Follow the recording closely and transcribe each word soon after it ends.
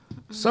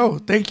So,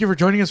 thank you for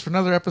joining us for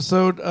another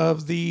episode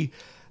of the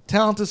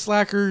Talented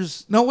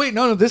Slackers.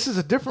 No, this is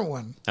a different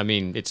one. I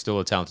mean, it's still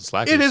a Talented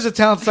Slackers. It is a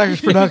Talented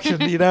Slackers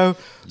production, You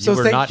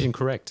were not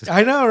incorrect.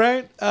 I know,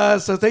 right?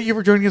 So, thank you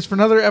for joining us for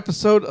another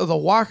episode of the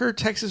Walker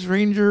Texas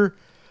Ranger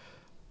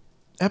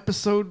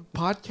episode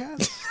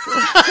podcast.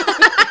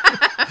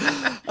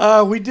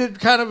 We did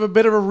kind of a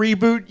bit of a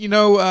reboot.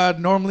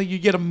 Normally you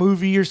get a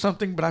movie or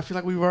something, but I feel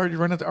like we've already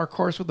run our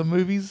course with the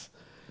movies.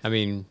 I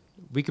mean,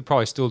 we could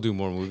probably still do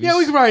more movies. Yeah,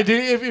 we could probably do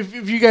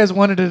if you guys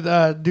wanted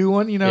to do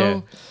one.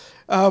 Yeah.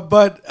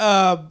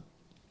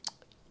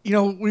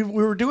 We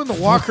were doing the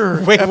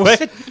Walker. Wait,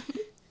 what?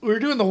 We were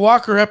doing the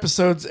Walker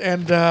episodes,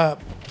 and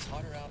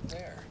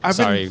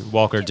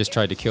Walker just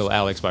tried to kill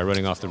Alex by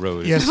running off the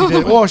road. Yes, he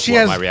did. Well, she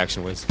has my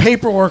reaction was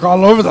paperwork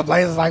all over the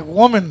place. It's like,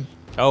 woman.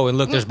 Oh, and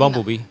look, there's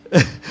Bumblebee.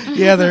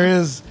 Yeah, there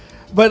is.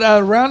 But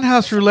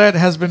Roundhouse Roulette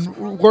has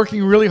been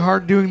working really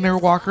hard doing their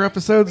Walker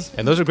episodes.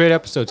 And those are great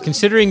episodes.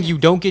 Considering you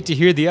don't get to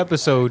hear the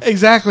episode,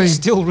 Exactly.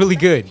 still really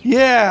good.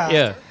 Yeah.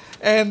 Yeah.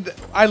 And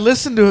I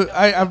listened to it.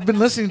 I've been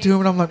listening to him,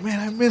 and I'm like, man,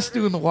 I miss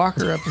doing the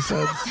Walker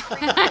episodes.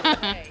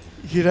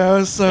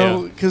 Because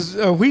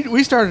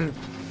we started.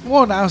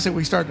 Well, now I say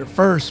we started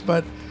first,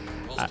 but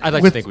I'd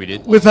like to think we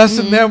did. With us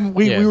and them,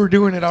 we Yeah. were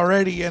doing it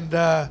already, and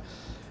I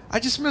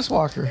just miss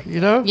Walker.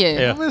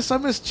 Yeah. I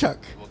miss Chuck.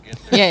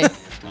 Yeah.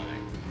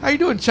 How you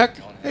doing, Chuck?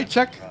 Hey,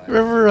 Chuck.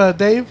 Remember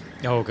Dave?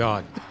 Oh,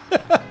 God.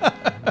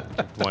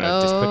 Want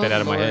to just put that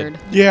out of my head.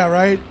 Yeah,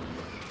 right.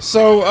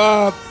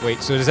 So,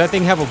 Wait, so does that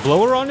thing have a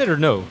blower on it or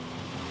no?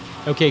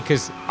 Okay,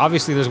 because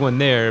obviously there's one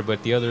there,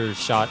 but the other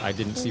shot, I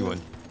didn't see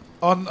one.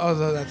 on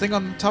that thing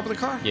on top of the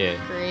car? Yeah.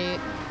 Great.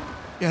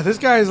 Yeah, this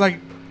guy is like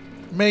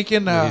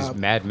making With his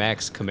Mad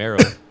Max Camaro.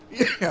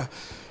 yeah,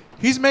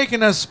 he's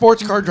making us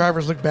sports car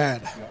drivers look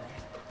bad.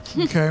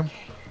 Okay,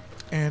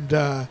 and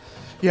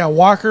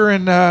Walker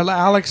and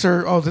Alex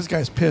are. Oh, this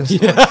guy's pissed.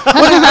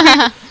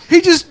 Yeah. He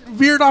just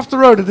veered off the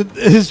road.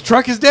 His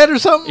truck is dead or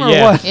something, or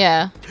Yeah. what?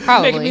 Yeah.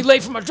 Probably. Making me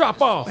late for my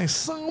drop off. Like,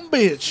 son of a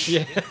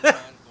bitch. Yeah.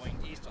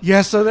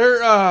 Yeah, so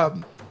they're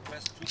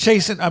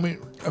chasing. I mean,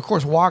 of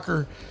course,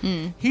 Walker.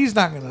 He's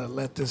not gonna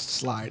let this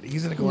slide.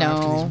 He's gonna go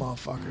after these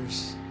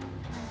motherfuckers.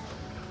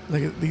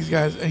 Look at these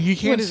guys, and you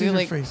can't What is see he, their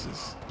like-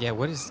 faces. Yeah,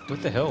 what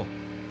the hell?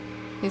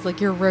 He's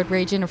like, your road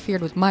rage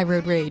interfered with my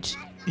road rage.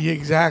 Yeah,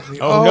 exactly.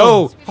 Oh,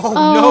 no. Oh,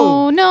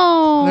 Oh,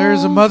 no.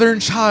 There's a mother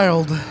and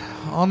child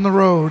on the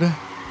road,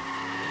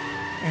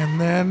 and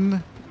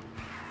then,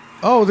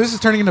 this is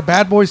turning into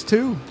Bad Boys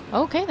 2.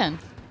 Okay, then.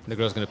 The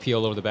girl's going to pee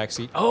all over the back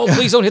seat. Oh,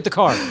 please don't hit the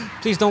car.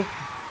 Please don't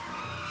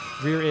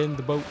rear end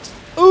the boat.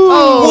 Ooh,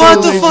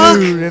 what the fuck?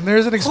 Dude, and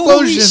there's an explosion.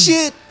 Holy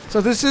shit.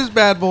 So this is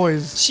Bad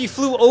Boys. She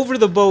flew over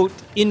the boat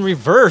in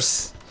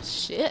reverse,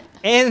 Shit.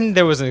 and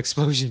there was an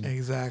explosion.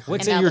 Exactly.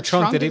 What's And in now your the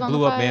trunk that is it on blew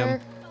the up, fire. ma'am?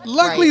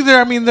 Luckily,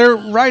 Right. they're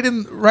right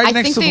I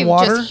next think to they the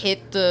water. just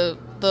hit the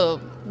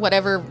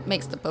whatever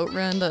makes the boat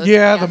run. The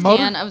Yeah, the gas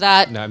motor? can of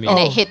that, No, I mean- and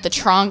Oh. it hit the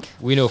trunk.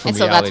 We know from And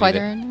so reality that's why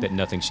they're in that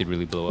nothing should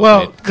really blow up. Well,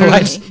 when it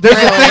collides.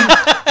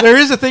 there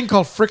is a thing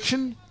called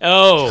friction.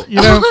 Oh,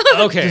 You know,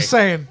 okay. Just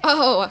saying.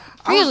 Oh,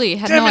 really?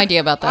 Had Damn no it. idea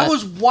about that. I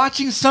was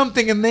watching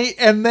something, and they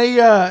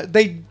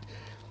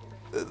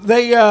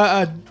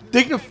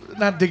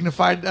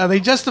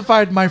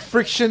justified my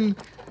friction.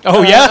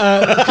 Oh,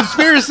 yeah?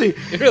 Conspiracy.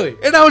 Really?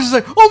 And I was just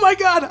like, oh my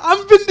god,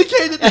 I'm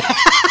vindicated.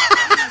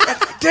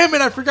 Damn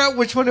it, I forgot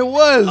which one it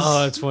was.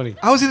 Oh, that's funny.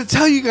 I was going to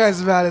tell you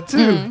guys about it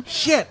too.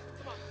 Shit.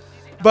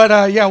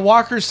 But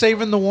Walker's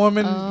saving the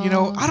woman.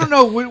 I don't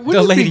know. Wouldn't The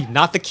it lady, be,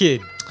 not the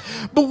kid.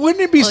 but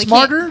wouldn't it be Well, he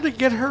smarter to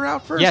get her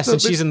out first? Yeah,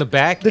 since she's in the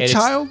back. the and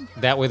it's- child?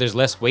 That way there's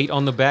less weight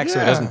on the back so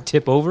it Yeah. doesn't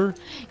tip over.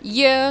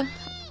 Yeah,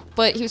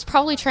 but he was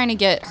probably trying to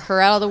get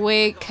her out of the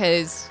way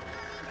because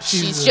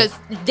she's just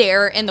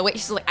there in the way.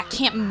 She's like, I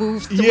can't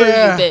move through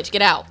Yeah. you, bitch.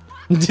 Get out.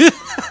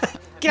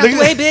 Get out the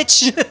way,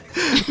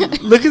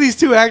 bitch. Look at these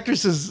two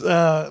actresses.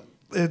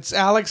 It's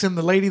Alex and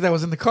the lady that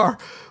was in the car.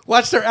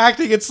 Watch their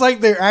acting. It's like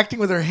they're acting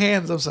with their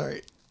hands. I'm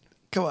sorry.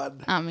 Come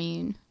on. I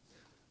mean,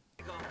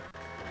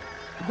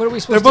 What are we They're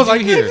supposed both to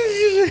like, do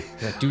here?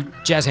 Yeah, dude,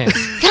 jazz hands.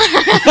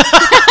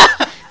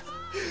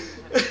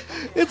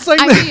 it's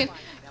like, I mean,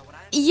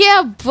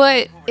 yeah,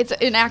 but it's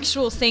an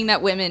actual thing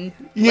that women,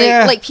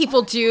 Yeah. like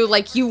people do.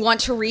 Like you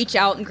want to reach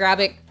out and grab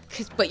it,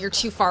 but you're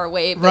too far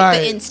away. But Right.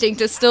 the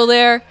instinct is still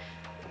there.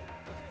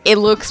 It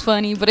looks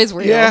funny, but it's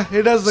real. yeah,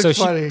 it does look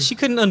So funny. she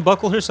couldn't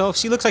unbuckle herself.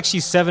 She looks like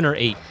she's 7 or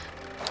 8.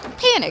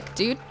 Panic,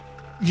 dude.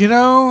 You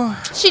know,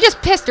 She just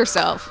pissed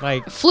herself.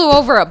 Like- flew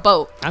over a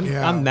boat.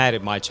 Yeah. I'm mad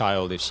at my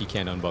child if she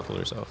can't unbuckle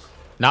herself.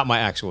 Not my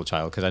actual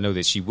child, because I know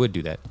that she would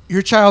do that.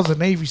 your child's a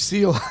Navy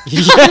SEAL.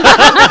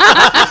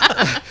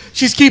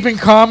 She's keeping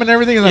calm and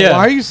everything. Like, Yeah. why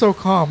are you so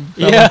calm?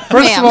 Yeah.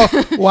 First Ma'am. of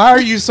all, why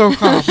are you so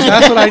calm?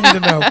 That's what I need to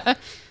know.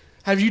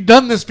 Have you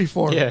done this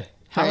before? Yeah.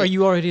 How are Right.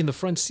 you already in the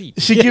front seat?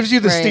 She gives you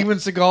the Right. Steven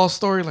Seagal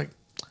story, like,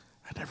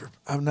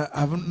 I'm not.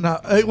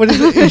 What is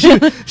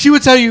it? And she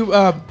would tell you,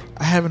 I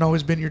haven't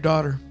always been your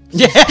daughter.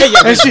 Yeah,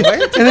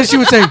 And then she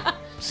would say,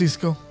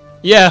 Cisco.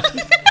 yeah.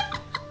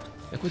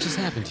 Like, what just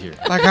happened here?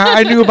 Like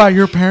I knew about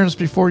your parents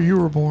before you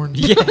were born.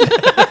 Yeah.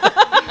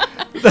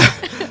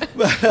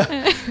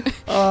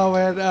 Oh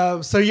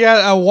man. So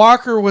yeah,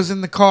 Walker was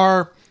in the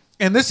car,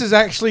 and this is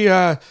actually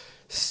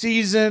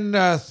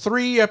season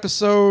 3,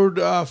 episode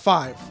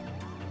 5.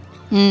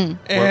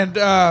 And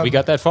We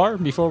got that far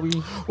before we.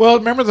 well,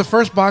 remember the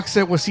first box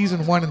set was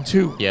season 1 and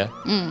 2. Yeah.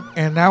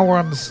 And now we're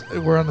on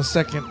the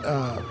second.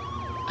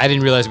 I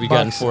didn't realize we'd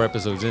gotten Box. 4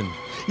 episodes in.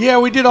 Yeah,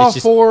 we did all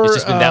 4. It's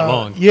just been that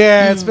long.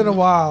 Yeah, it's been a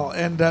while.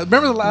 And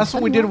remember the last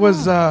one we did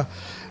was the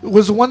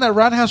one that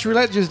Roundhouse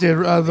Roulette just did.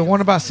 The one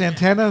about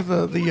Santana,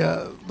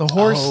 the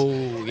horse, Oh,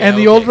 yeah, and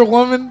the okay. older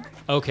woman.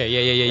 Okay,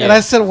 yeah. And I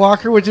said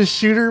Walker would just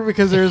shoot her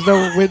because there's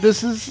no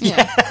witnesses.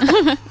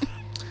 Yeah.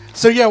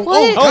 So yeah. What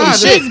Oh is God.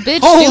 this bitch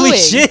Holy doing?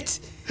 shit!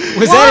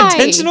 Was Why? that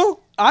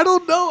intentional? I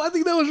don't know. I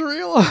think that was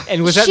real.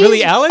 And was that She's-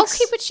 really Alex?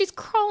 Okay, but she's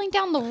crawling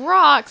down the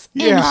rocks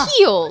Yeah. in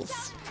heels.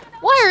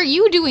 Why are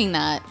you doing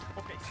that?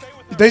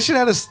 They should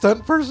have a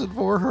stunt person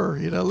for her.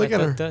 You know, look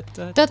at her. Da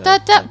da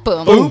da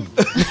boom. Boom.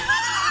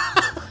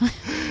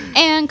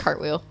 And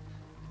cartwheel.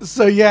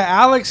 So yeah,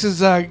 Alex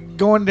is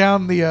going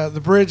down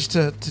the bridge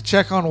to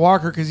check on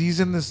Walker because he's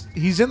in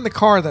the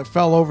car that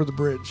fell over the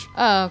bridge.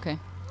 Oh, okay.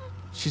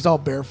 She's all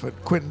barefoot.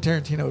 Quentin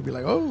Tarantino would be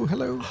like, "Oh,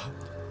 hello."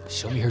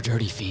 Show me her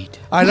dirty feet.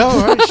 I know,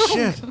 right?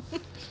 Shit.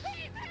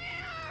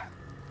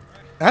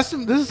 This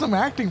is some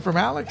acting from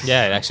Alex.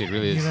 Yeah, it actually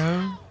really is. You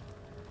know.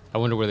 I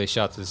wonder where they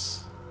shot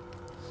this.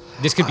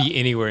 This could be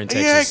anywhere in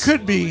Texas. Yeah, it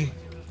could be.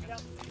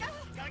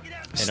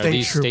 And are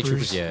these state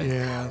troopers? Yeah.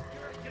 Yeah.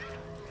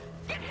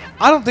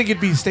 I don't think it'd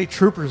be state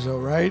troopers though,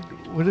 right?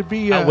 Would it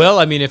be? Well,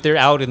 I mean, if they're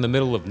out in the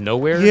middle of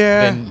nowhere,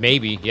 Yeah. then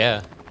maybe,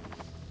 yeah.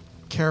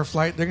 Care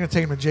Flight. They're gonna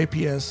take them to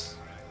JPS.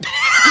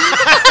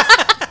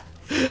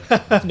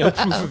 No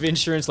proof of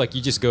insurance, like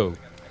you just go.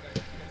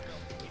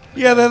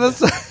 Yeah,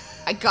 that's.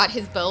 I got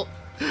his belt.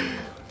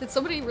 Did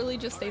somebody really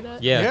just say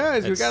that? Yeah. Yeah,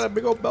 he's that's- got a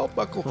big old belt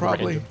buckle,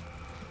 probably. Random.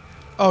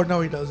 Oh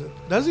no, he doesn't.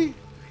 Does he?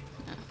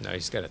 No,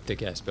 he's got a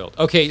thick ass belt.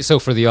 Okay, so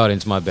for the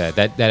audience, my bad.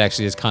 That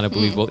actually is kind of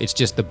believable. It's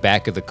just the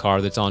back of the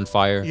car that's on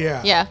fire.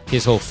 Yeah. Yeah.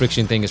 His whole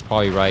friction thing is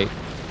probably right.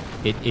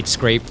 It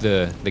scraped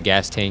the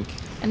gas tank.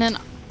 And then,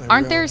 we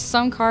aren't go. there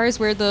some cars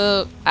where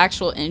the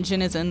actual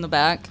engine is in the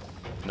back?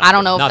 I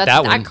don't know if not that's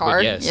that that one, but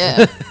car. yes.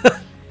 Yeah.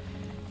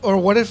 Or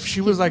what if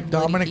she was like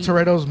Bloody Dominic feet.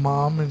 Toretto's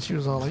mom, and she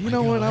was all like, "You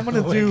know what? I'm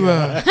gonna do.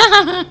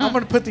 I'm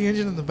gonna put the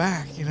engine in the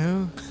back. You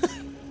know?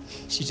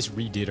 She just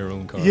redid her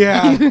own car.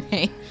 Yeah.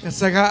 Right.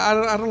 It's like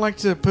I don't like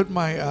to put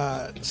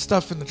my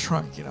stuff in the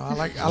trunk. You know, I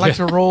like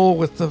to roll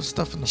with the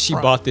stuff in the She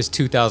front. bought this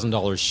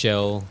 $2,000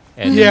 shell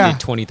and Yeah. did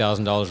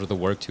 $20,000 worth of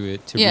work to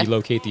it to Yeah.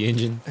 relocate the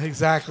engine.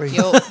 Exactly.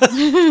 Yo.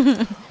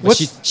 But What's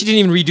she didn't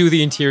even redo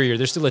the interior.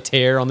 There's still a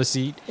tear on the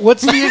seat.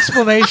 what's the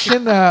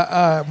explanation?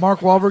 Mark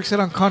Wahlberg said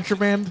on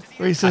Contraband,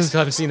 where he I says still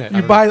haven't seen that. I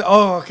you don't buy.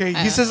 Oh, okay. He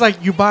Yeah. says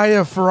like you buy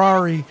a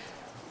Ferrari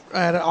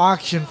at an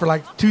auction for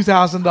like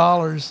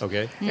 $2,000.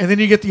 Okay. And then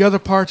you get the other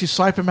parts, you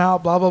swipe them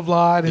out, blah blah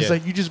blah, and it's Yeah.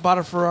 like you just bought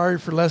a Ferrari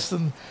for less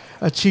than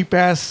a cheap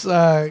ass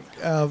car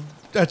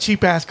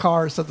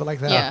or something like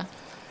that. Yeah.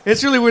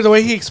 It's really weird the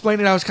way he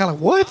explained it. I was kind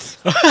of what?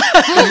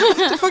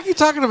 What the fuck are you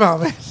talking about,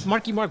 man?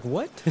 Marky Mark,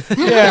 what?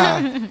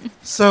 Yeah.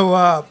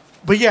 So,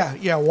 but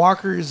yeah,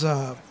 Walker's.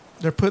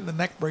 They're putting the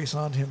neck brace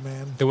on him,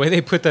 man. The way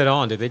they put that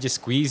on, did they just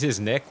squeeze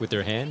his neck with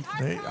their hand?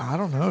 I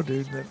don't know,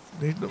 dude.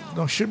 They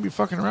shouldn't be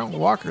fucking around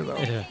with Walker though.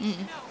 Yeah.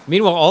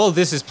 Meanwhile, all of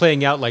this is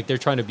playing out like they're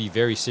trying to be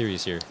very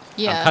serious here.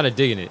 Yeah. I'm kind of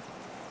digging it.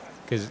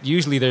 Because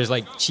usually there's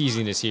like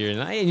cheesiness here,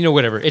 and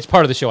whatever. It's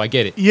part of the show. I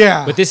get it.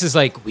 Yeah. But this is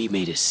like, we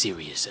made a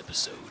serious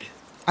episode.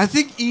 I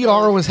think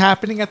ER was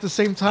happening at the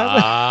same time.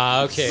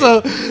 Ah, okay.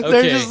 So they're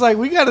Okay. just like,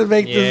 we got to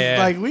make Yeah. this,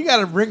 like, we got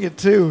to bring it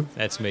too.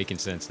 That's making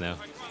sense now.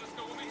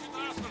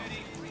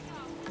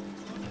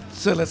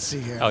 So let's see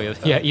here. Oh,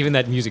 yeah. Even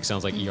that music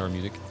sounds like ER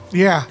music.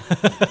 Yeah.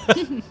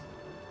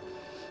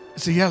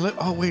 So yeah,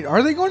 oh wait,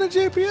 are they going to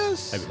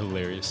JPS? That'd be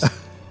hilarious.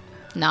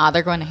 Nah,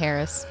 they're going to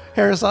Harris.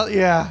 Harris,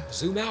 yeah.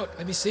 Zoom out.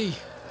 Let me see.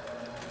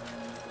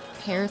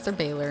 Harris or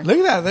Baylor. Look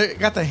at that. They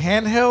got the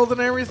handheld and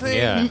everything.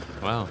 Yeah.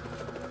 Wow.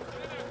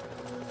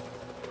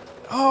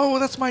 Oh,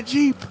 that's my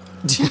Jeep.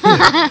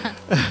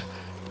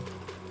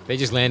 They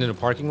just land in a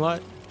parking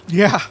lot?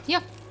 Yeah. Yeah.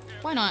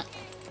 Why not?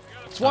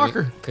 It's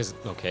Walker.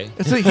 Okay.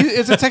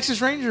 It's a Texas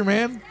Ranger,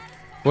 man.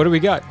 What do we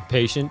got?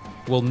 Patient?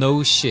 Well,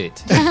 no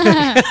shit.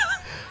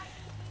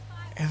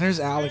 And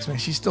there's Alex, man.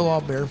 She's still all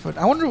barefoot.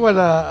 I wonder what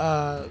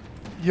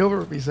Gilbert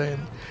would be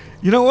saying.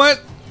 You know what?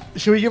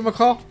 Should we give him a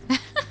call? You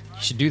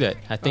should do that.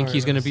 I think All right,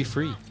 he's going to let's be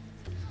free.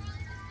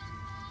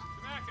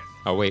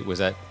 Oh, wait. Was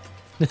that?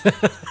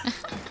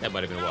 That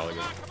might have been a while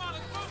ago.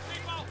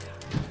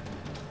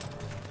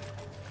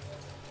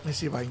 Let me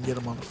see if I can get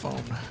him on the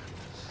phone.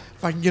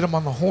 If I can get him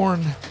on the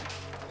horn.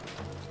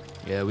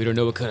 Yeah, we don't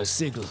know what kind of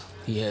signal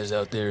he has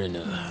out there in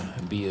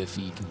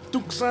BFE,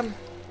 Duke, son.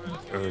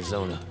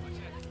 Arizona.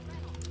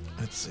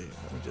 Let's see.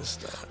 Let me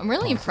just. I'm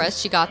really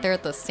impressed she got there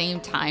at the same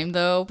time,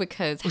 though,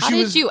 because how she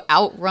did was- you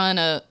outrun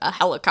a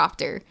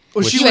helicopter?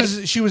 Well, Which-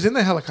 she was in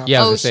the helicopter.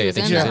 Yeah, I was Oh, gonna say, she I was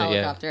think in she the was in it,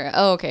 yeah. helicopter.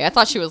 Oh, okay. I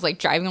thought she was like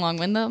driving along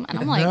with them, and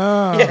I'm like,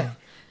 No.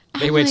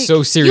 They I'm went like,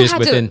 so serious you had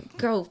within. to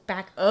go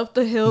back up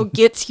the hill,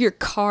 get to your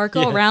car,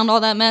 go Yeah. around all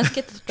that mess,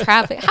 get the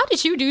traffic. How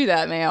did you do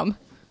that, ma'am?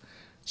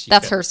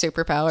 That's her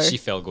superpower. She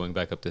fell going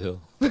back up the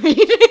hill.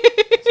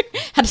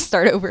 Had to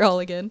start over all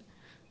again.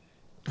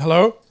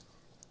 Hello?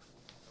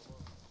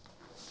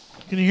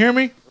 Can you hear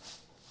me?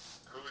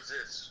 Who is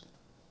this?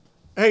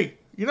 Hey,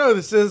 you know who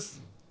this is.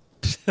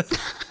 Look,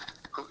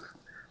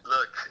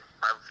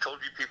 I've told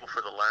you people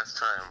for the last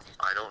time,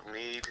 I don't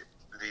need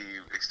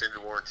the extended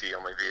warranty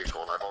on my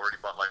vehicle. I've already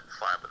bought like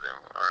 5 of them,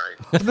 all right?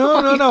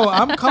 No.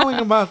 I'm calling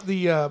about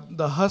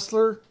the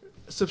Hustler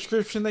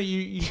subscription that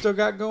you still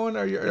got going.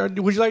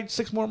 Would you like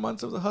 6 more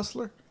months of the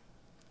Hustler?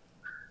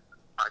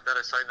 I thought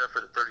I signed up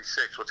for the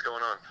 36. What's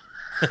going on?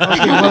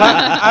 Okay,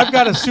 well, I've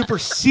got a super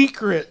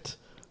secret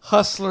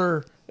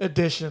Hustler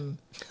edition.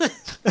 Oh,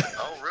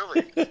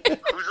 really?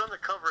 Who's on the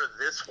cover of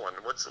this one?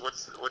 What's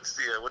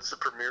the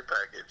premiere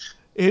package?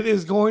 It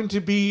is going to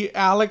be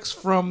Alex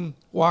from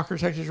Walker,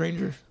 Texas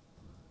Rangers.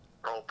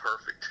 Oh,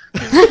 perfect.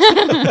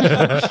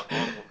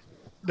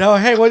 No,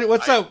 hey,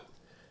 what's up?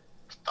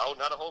 Oh,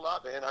 not a whole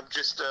lot, man. I'm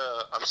just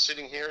I'm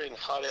sitting here in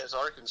hot ass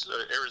Arkansas,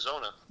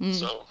 Arizona.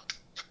 So,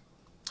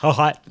 How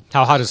hot?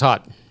 How hot is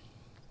hot?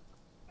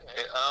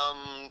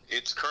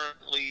 it's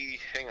currently.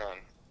 Hang on.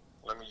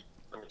 Let me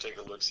take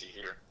a look. See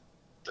here.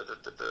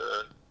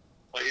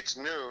 Well, it's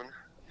noon,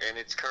 and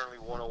it's currently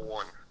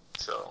 101.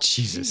 So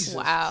Jesus.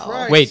 Wow.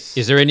 Christ. Wait,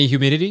 is there any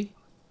humidity?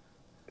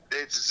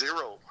 it's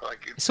 0.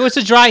 Like So it's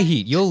a dry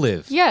heat. You'll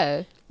live.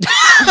 Yeah.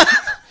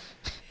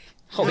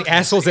 All the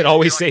assholes that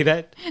always say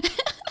that. It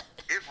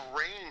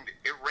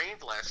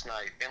rained last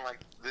night, and like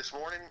this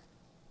morning,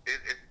 it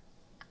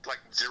like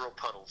 0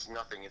 puddles,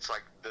 nothing. It's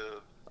like the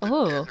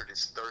Oh. desert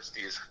is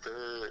thirsty as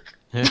fuck.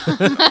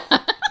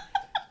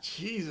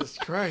 Jesus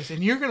Christ.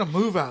 And you're going to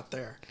move out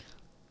there.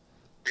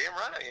 Damn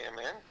right I am,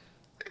 man.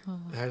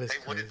 That is Hey,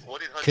 what crazy. did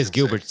Hudson Because say?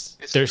 Gilbert's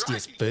It's a thirsty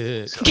dry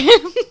as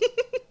heat. fuck. So,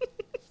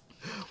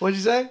 What'd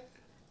you say?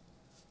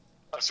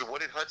 so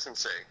what did Hudson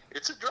say?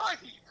 It's a dry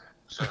heat.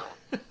 So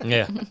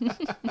Yeah.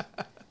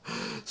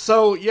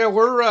 So, yeah,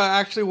 we're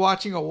actually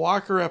watching a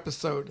Walker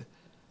episode.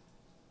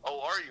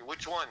 oh, are you?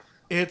 Which one?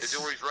 It's Is it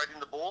where he's riding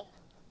the bull?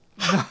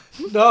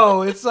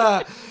 no, it's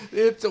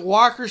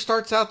Walker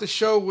starts out the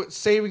show with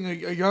saving a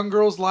young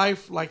girl's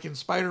life, like in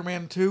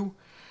Spider-Man 2,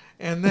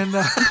 and then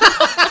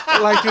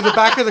like through the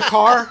back of the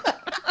car,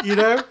 you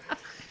know.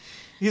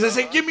 He's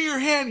like, "Give me your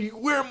hand. You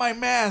wear my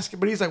mask,"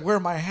 but he's like, "Wear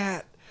my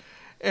hat."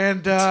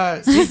 And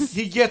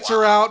he gets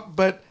her out,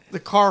 but the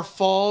car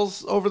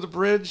falls over the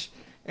bridge,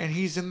 and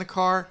he's in the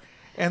car.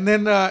 And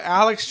then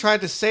Alex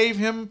tried to save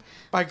him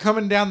by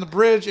coming down the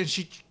bridge, and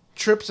she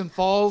trips and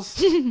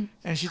falls,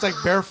 and she's like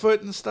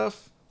barefoot and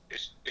stuff.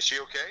 Is she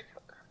okay?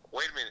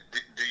 Wait a minute.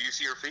 Do you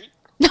see her feet?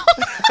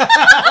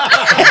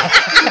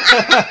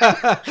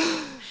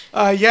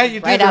 Yeah, you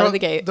do. Right They're out of all- the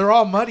gate. They're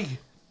all muddy.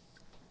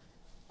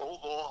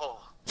 Oh.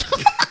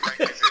 Like,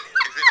 is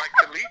it like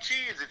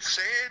caliche? Is it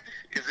sand?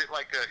 Is it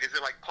like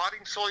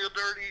potting soil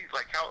dirty?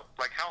 Like how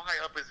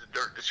high up is the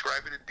dirt?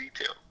 Describe it in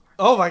detail.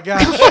 Oh my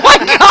gosh.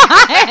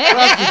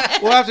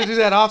 We'll have to do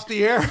that off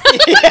the air.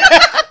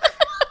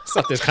 It's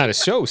not this kind of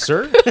show,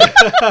 sir. Am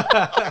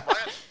I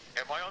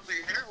on the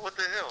air? What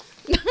the hell?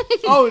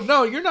 Oh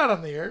no, you're not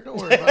on the air. Don't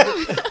worry about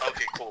it.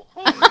 Okay, cool.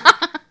 Man,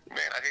 I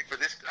hate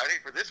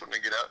for this one to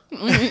get out.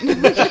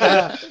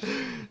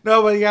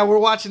 No, but yeah, we're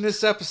watching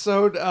this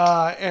episode,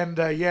 and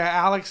yeah,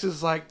 Alex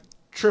is like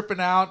tripping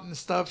out and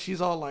stuff. She's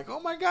all like, "Oh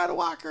my God,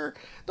 Walker,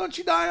 don't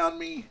you die on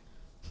me."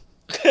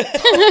 Did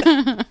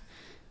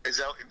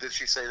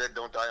she say that?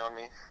 Don't die on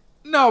me.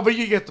 No, but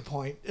you get the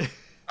point.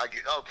 I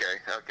get okay.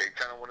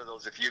 Kind of one of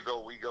those if you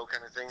go, we go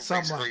kind of thing.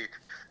 Somewhat. Basically,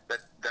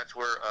 that's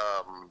where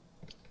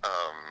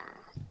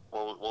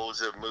what was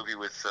the movie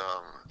with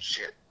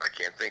shit? I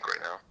can't think right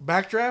now.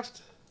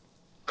 Backdraft?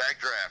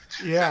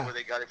 Backdraft. Is Yeah. that where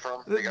they got it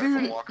from? They got it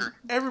from Dude, Walker.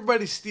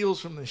 everybody steals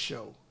from this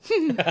show.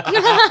 If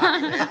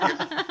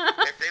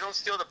they don't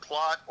steal the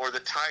plot or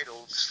the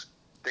titles,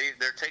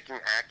 they're taking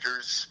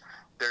actors.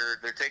 They're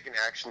taking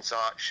action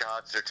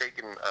shots. They're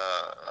taking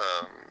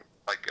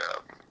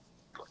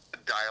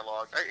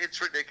dialogue.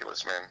 It's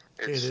ridiculous, man.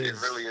 It is.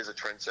 really is a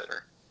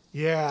trendsetter.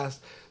 Yeah.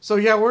 So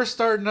yeah, we're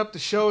starting up the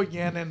show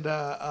again, and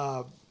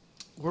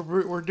we're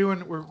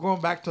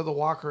going back to the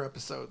Walker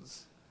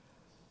episodes.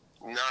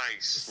 Nice.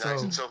 So-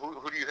 And so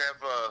who do you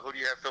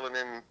have filling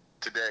in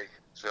today?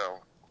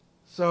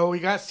 So we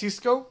got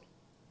Cisco.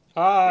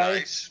 Hi.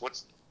 Nice.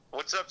 What's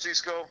up,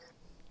 Cisco?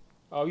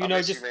 Oh, you I know,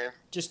 miss you, man.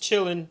 just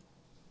chilling.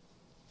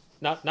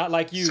 Not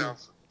like you.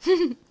 Sounds-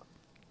 I'm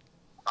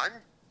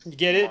You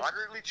get it?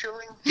 moderately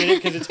chilling. Get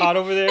it? Because it's hot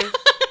over there.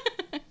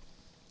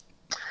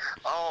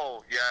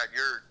 Oh yeah,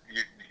 your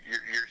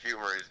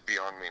humor is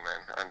beyond me,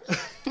 man.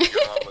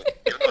 You're not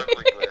like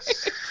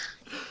this.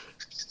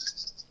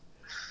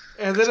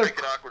 And Let's then, make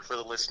it awkward for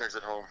the listeners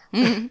at home.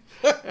 and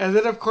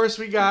then, of course,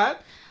 we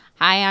got.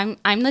 Hi,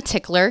 I'm the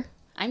tickler.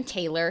 I'm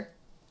Taylor.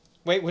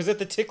 Wait, was it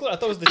the tickler? I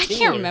thought it was the I tingler.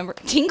 can't remember.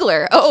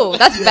 Tingler. Oh,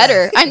 that's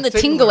better. I'm the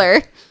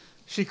Tingler. tingler.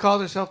 She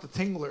called herself the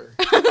Tingler.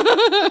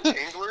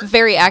 Tingler?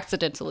 Very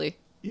accidentally.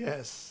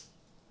 Yes.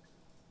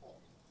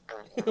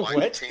 Why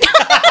What?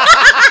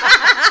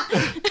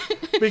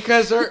 Tingler?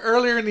 Because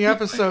earlier in the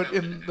episode,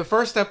 in the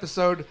first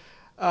episode,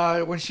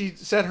 when she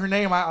said her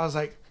name, I was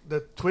like,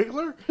 the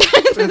Twiggler?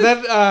 And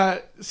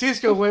then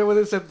Cisco went with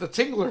it and said, the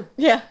Tingler.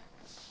 Yeah.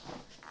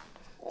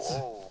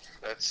 Oh,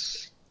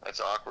 that's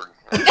awkward.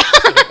 And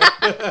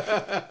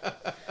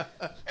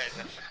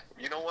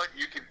you know what?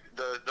 You can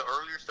the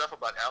earlier stuff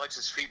about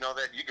Alex's feet and all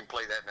that. You can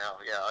play that now.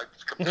 Yeah, I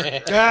just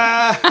compared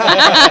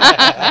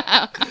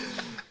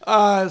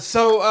that.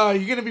 So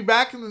you're gonna be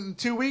back in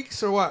 2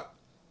 weeks or what?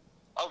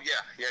 Oh yeah.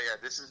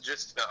 This is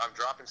just I'm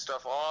dropping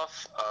stuff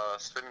off.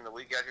 Spending the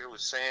week out here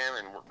with Sam,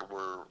 and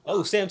we're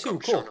Oh, Sam too. I'm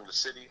Cool. showing him the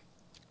city.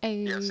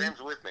 Yeah, Sam's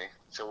with me,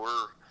 so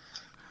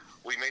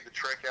we made the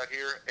trek out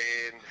here,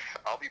 and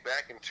I'll be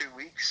back in 2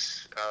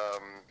 weeks.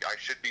 I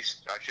should be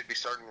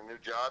starting a new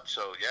job.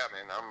 So yeah,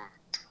 man,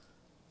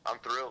 I'm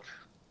thrilled.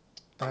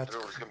 I'm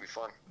thrilled. It's gonna be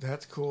fun.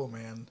 That's cool,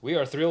 man. We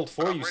are thrilled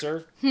for you,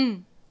 sir.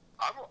 I'm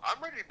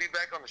ready to be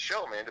back on the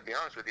show, man. To be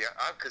honest with you,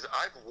 because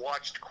I've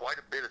watched quite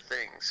a bit of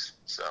things.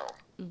 So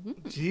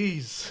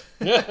Jeez.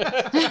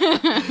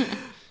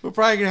 We're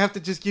probably gonna have to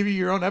just give you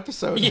your own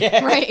episode.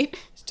 Yeah. Right.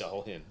 It's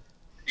all him.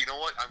 you know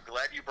what? I'm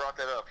glad you brought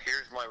that up.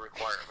 Here's my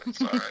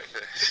requirements. All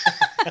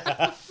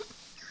right.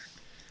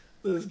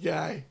 This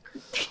guy.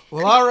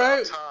 Well, all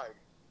right. Time.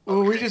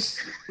 Well, we Okay.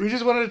 just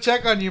wanted to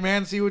check on you,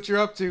 man. See what you're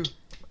up to.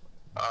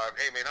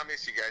 Hey, man, I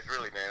miss you guys,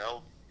 really, man.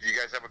 You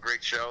guys have a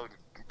great show,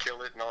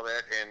 kill it and all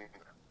that, and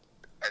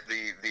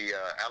the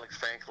Alex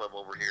fan club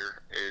over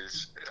here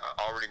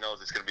already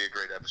knows it's going to be a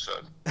great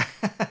episode.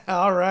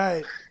 All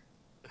right.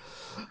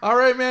 All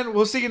right, man.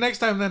 We'll see you next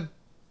time then.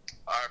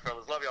 All right,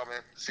 fellas. Love y'all,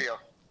 man. See y'all.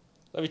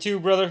 Love you too,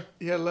 brother.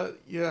 Yeah, love.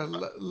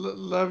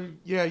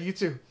 Yeah, you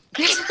too.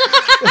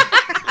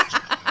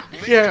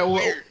 Yeah,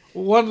 Weird.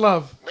 one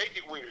love. Make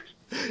it weird.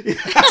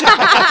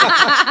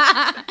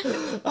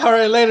 All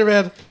right, later,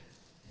 man.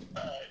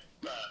 All right,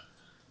 bye.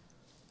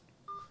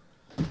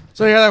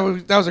 So yeah,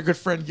 that was a good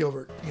friend,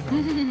 Gilbert. You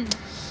know.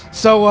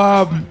 So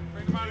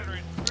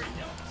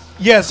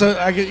yeah. So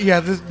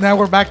now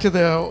we're back to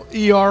the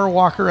ER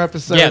Walker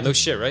episode. Yeah, no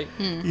shit, right?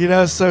 You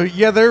know. So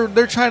yeah,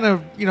 they're trying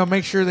to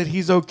make sure that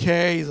he's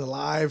okay, he's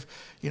alive.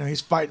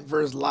 He's fighting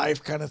for his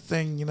life, kind of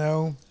thing.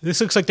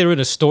 This looks like they were in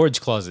a storage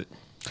closet.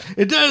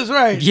 It does,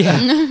 right?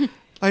 Yeah.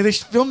 Like they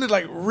filmed it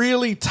like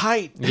really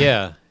tight.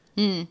 Yeah.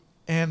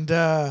 And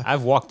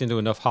I've walked into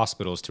enough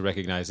hospitals to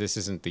recognize this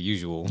isn't the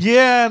usual.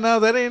 yeah, no,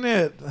 that ain't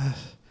it.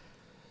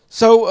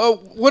 So,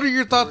 what are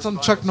your thoughts on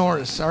Chuck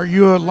Norris? Are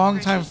you a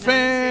longtime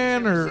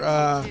fan, or?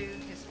 Yeah,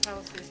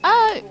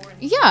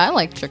 I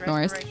like Chuck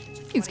Norris.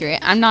 He's great.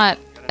 I'm not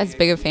as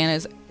big a fan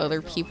as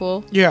other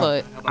people. Yeah.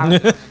 But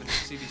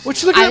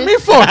What you looking at me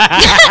for?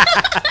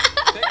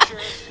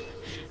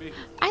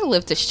 I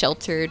lived a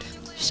sheltered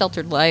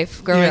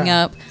life growing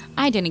Yeah. up.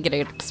 I didn't get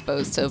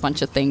exposed to a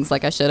bunch of things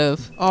like I should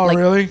have. Oh, like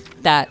really?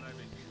 That.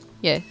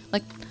 Yeah,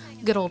 like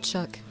good old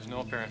Chuck.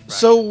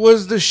 So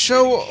was the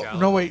show?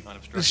 No, wait.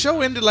 The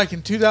show ended like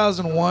in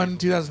 2001,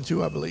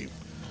 2002, I believe.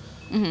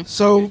 Mm-hmm.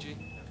 So,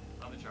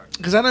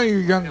 because I know you're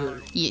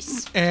younger,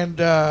 Yes. and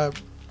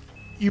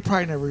you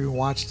probably never even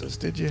watched this,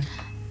 did you?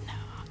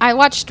 I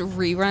watched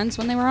reruns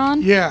when they were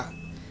on, Yeah.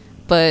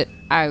 but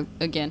I'm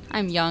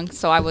young,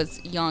 so I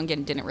was young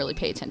and didn't really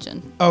pay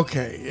attention.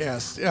 Okay.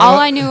 Yes. All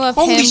I knew of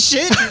Holy him.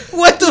 shit!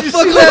 What the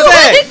fuck was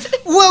that? that?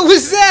 What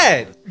was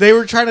that? They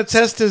were trying to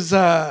test his,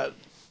 I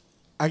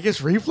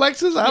guess,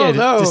 reflexes. I don't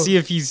know. to see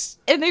if he's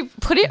And they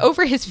put it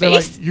over his They're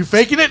like, face. you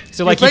faking it?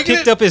 so You like he faking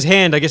picked it? up his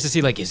hand, I guess, to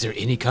see like is there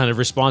any kind of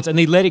response, and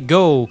they let it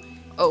go.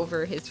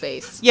 Over his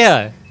face.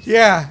 Yeah.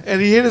 Yeah,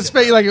 and he hit his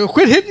face like,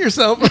 quit hitting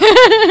yourself.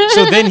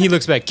 So then he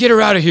looks back. Get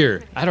her out of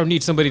here! I don't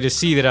need somebody to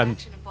see that I'm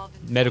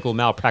medical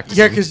malpractice.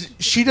 Yeah, because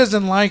she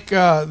doesn't like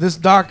this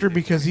doctor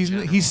because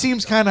he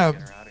seems kind of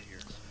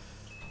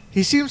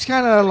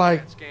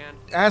like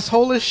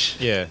asshole-ish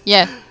Yeah.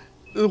 Yeah.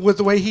 with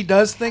the way he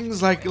does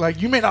things.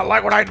 Like you may not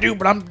like what I do,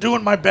 but I'm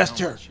doing my best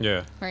here.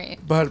 Yeah. Right.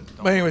 But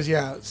anyways,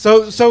 yeah.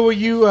 So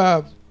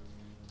you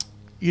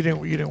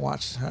didn't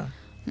watch, huh?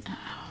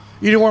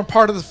 You weren't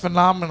part of the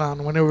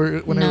phenomenon when it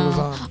was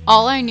on.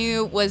 All I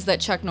knew was that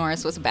Chuck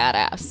Norris was a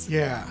badass.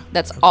 Yeah.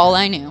 That's all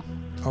I knew.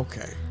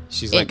 Okay.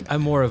 She's like,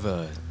 I'm more of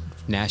a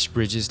Nash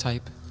Bridges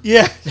type.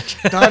 Yeah.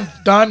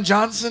 Don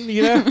Johnson,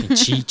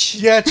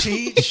 Cheech. Yeah,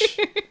 Cheech.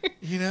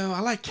 I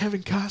like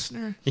Kevin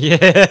Costner.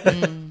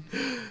 Yeah.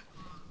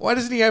 Why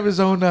doesn't he have his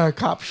own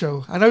cop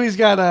show? I know he's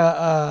got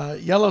a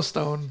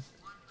Yellowstone.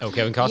 Oh,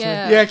 Kevin Costner?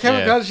 Yeah. Yeah, Kevin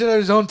Yeah. Costner should have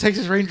his own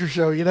Texas Ranger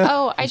show,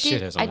 Oh, I His shit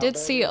did. has I on did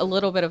see a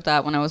little bit of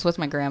that when I was with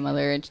my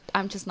grandmother.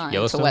 I'm just not into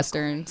Yellowstone?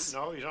 westerns,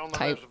 No, he's on the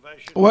type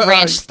reservation. What,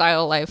 ranch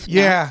style life. no.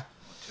 Yeah.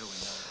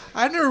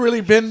 I've never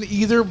really been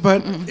either,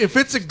 but if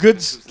it's a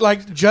good,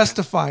 like,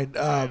 justified,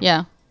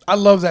 Yeah. I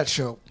love that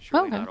show.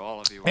 Okay. Not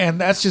all of you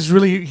And that's just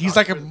really, he's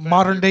like a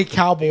modern day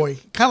cowboy,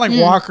 kind of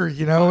like Walker,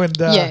 you know. And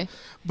Yeah.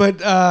 but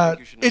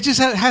it just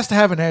has to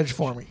have an edge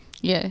for me,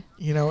 Yeah.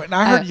 you know. And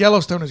I heard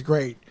Yellowstone is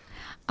great.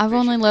 I've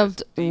only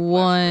loved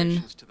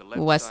one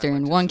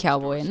Western, one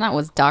cowboy, and that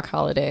was Doc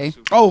Holliday.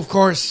 Oh, of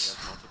course.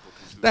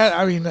 That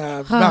I mean,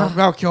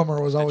 Val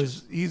Kilmer was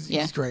always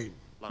he's great.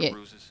 Yeah.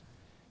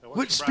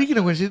 Which, speaking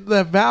of which,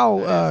 the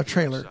Val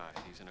trailer.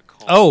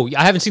 Oh,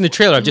 I haven't seen the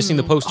trailer. I've just seen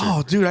the poster.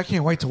 Oh, dude, I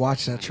can't wait to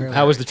watch that trailer.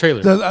 How was the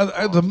trailer?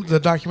 The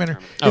documentary?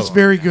 It's Oh.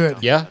 very good.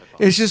 Yeah?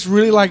 It's just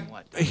really like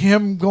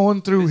him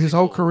going through his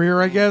whole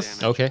career, I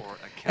guess. Okay.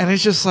 And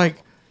it's just like,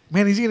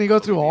 man, he's gonna go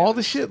through all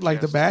the shit,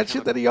 like the bad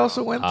shit that he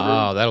also went through.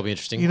 Oh, that'll be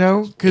interesting. You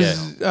know,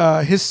 because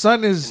his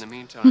son is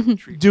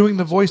doing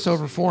the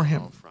voiceover for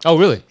him. Oh,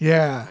 really?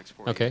 Yeah.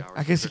 Okay.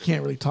 I guess he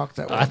can't really talk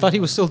that way. I thought he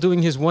was still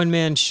doing his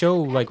one-man show,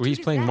 like where he's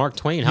playing Mark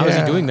Twain. How is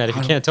Yeah. he doing that if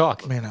he I can't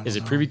talk? man, I don't Is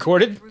it know.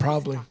 pre-recorded?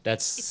 Probably.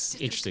 That's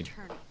interesting.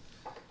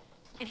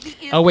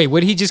 Oh, wait,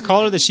 what did he just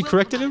call her that she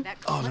corrected him?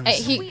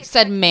 He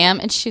said "ma'am,"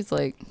 and she's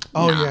like,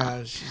 Oh nah.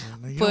 yeah. She's,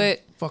 you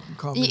But- don't fucking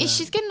call me that.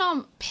 She's getting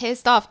all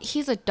pissed off.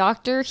 He's a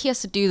doctor. He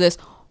has to do this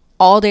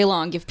all day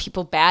long, give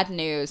people bad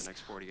news.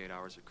 Next 48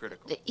 hours are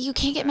critical. You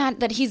can't get mad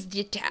that he's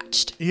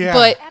detached. Yeah.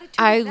 But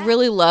I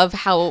really love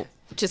how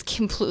just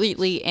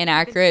completely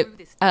inaccurate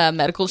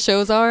medical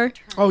shows are.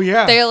 Oh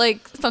yeah. They're like,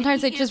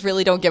 sometimes they just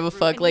really don't give a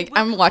fuck. Like,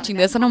 I'm watching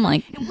this and I'm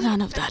like,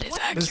 none of that is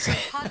accurate.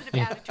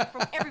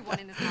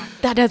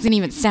 That doesn't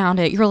even sound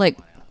it. You're like,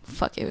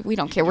 fuck it. We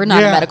don't care. We're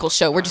not Yeah. a medical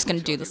show. We're just going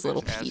to do this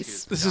little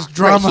piece. This is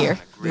drama. here.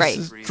 This Right.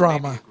 is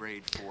drama.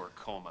 Grade 4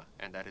 coma,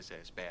 and that is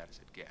as bad as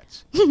it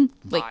gets.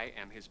 Like- I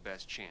am his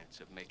best chance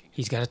of making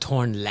He's got a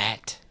torn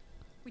lat.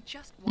 We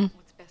just want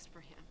what's best for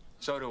him.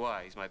 So do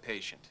I. He's my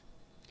patient.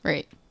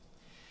 Right.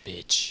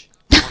 Bitch.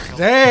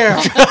 Damn.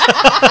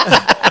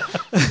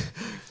 We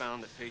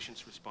found that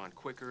patients respond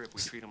quicker if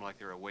we treat them like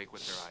they're awake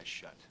with their eyes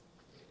shut.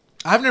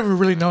 I've never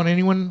really known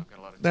anyone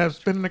that's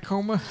been in a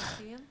coma.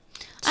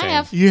 I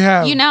have. You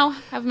have. You now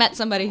have met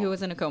somebody who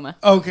was in a coma.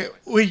 Okay.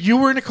 Wait, you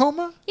were in a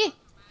coma? Yeah.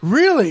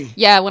 Really?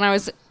 Yeah, when I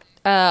was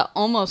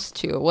almost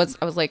 2,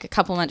 I was like a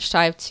couple months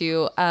shy of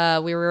 2.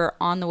 We were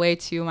on the way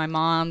to my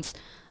mom's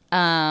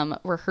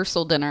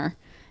rehearsal dinner,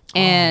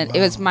 and it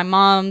was my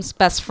mom's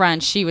best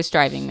friend. She was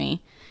driving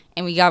me,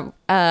 and we got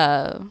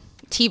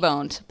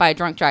T-boned by a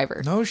drunk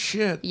driver. No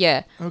shit.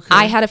 Yeah. Okay.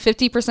 I had a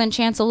 50%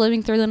 chance of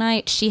living through the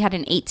night. She had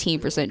an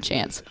 18%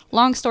 chance.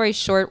 Long story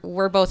short,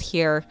 we're both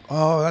here.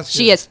 Oh, that's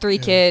She good. has 3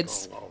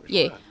 kids.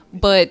 Yeah.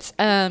 But,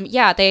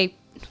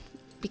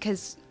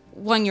 because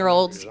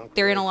 1-year-olds,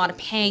 they're in a lot of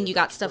pain. You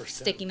got stuff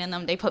sticking in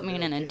them. They put me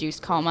in an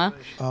induced coma,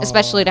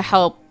 especially to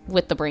help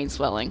with the brain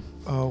swelling.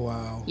 Oh,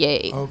 wow.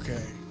 Yay.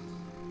 Okay.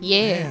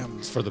 Yeah. Damn.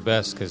 It's for the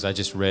best, because I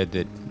just read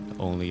that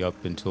only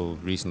up until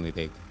recently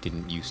they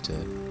didn't used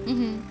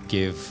to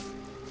give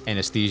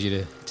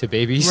anesthesia to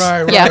babies.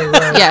 Right, right, Yeah.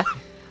 right.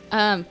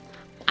 Yeah.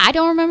 I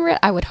don't remember it.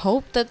 I would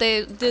hope that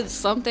they did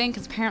something,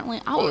 because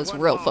apparently I was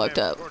real fucked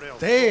up.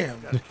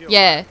 Damn.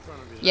 Yeah.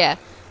 Yeah.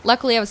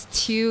 Luckily, I was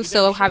 2,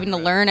 so having to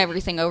learn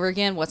everything over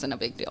again wasn't a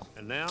big deal.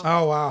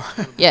 Oh, wow.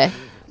 Yeah.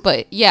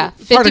 But yeah,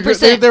 Part of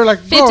 50%. they were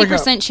like growing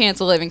 50% chance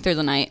of living through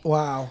the night.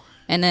 Wow.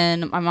 And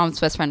then my mom's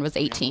best friend was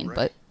 18.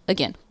 But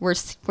again, we're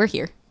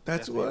here,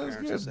 That's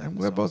good. I'm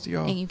glad both of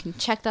y'all. and you can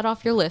check that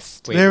off your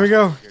list. Wait, There we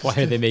go. Why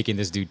are they making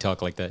this dude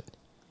talk like that?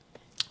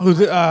 Who's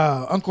it?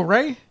 Uncle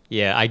Ray?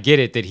 Yeah, I get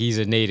it that he's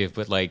a native,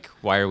 but like,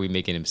 why are we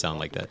making him sound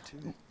like that?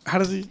 How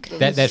does he?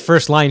 That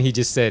first line he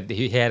just said,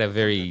 he had a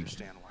very,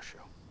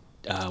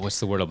 what's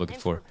the word I'm looking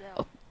for?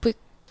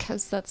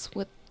 Because that's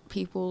what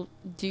people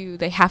do.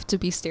 They have to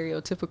be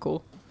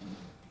stereotypical.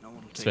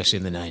 Especially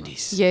in the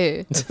 90s.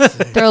 Yeah.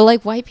 They're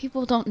like, white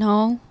people don't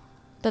know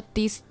that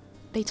they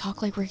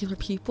talk like regular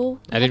people.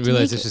 I didn't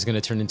realize this was going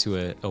to turn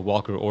into a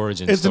Walker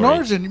origin It's story. an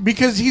origin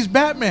because he's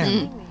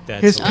Batman.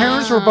 That's His a-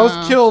 parents were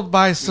both killed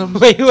by some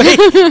Wait,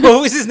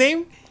 what was his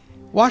name?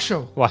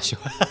 Washo.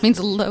 Washo. means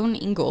lone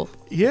eagle.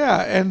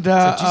 Yeah, and Did you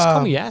just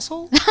call me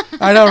asshole?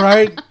 I know,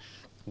 right?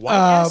 White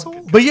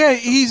asshole? But yeah,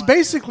 he's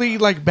basically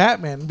like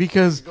Batman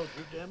because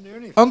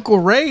Uncle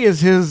Ray is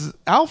his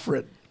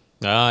Alfred.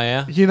 Oh,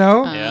 yeah. You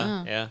know,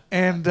 Yeah.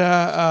 and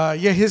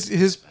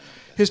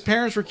his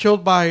parents were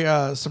killed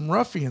by some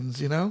ruffians.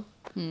 You know,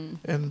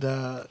 and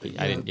I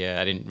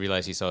didn't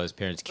realize he saw his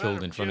parents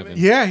killed in front of him.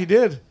 yeah, he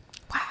did.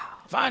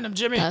 Find him,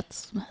 Jimmy.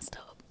 That's messed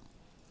up.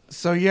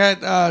 So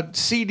yeah,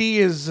 CD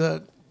is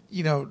Jimmy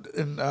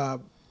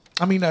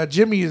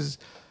is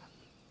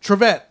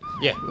Trevette.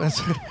 Yeah.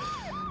 That's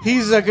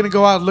he's gonna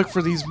go out and look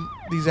for these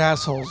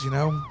assholes, you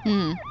know.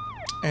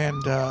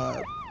 And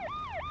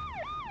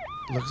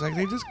looks like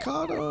they just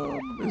caught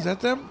him. Is that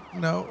them?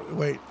 No,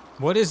 wait.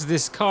 What is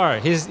this car?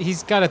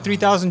 He's got a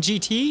 3000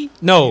 GT?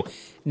 No,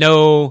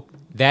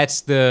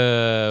 that's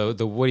the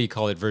what do you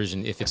call it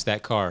version? If it's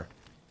that car,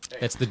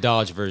 that's the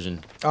Dodge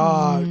version.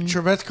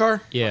 Trevette's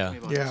car. Yeah.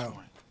 Yeah.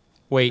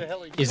 Wait,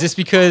 is this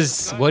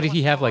because what did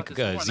he have, like a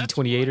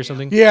Z28 or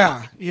something?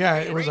 Yeah,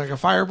 it was like a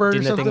Firebird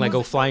Didn't or that something. thing like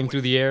go flying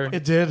through the air?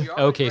 It did.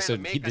 Okay, so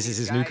this is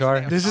his new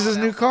car. This is his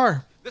new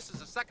car.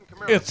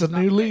 It's a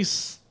new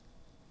lease.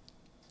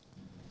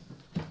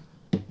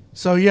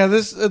 So yeah,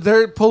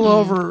 they're pulling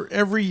over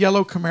every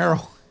yellow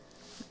Camaro.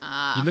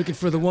 You looking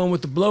for the one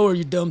with the blower,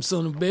 you dumb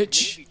son of a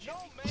bitch?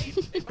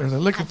 Or they're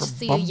looking for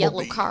See a Bumblebee.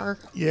 yellow car.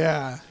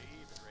 Yeah.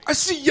 I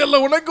see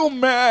yellow and I go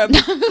mad.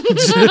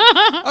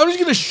 I was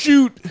gonna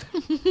shoot.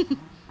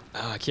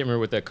 I can't remember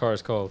what that car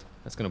is called.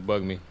 That's gonna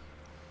bug me.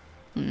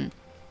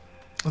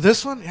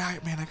 This one, yeah,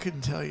 man, I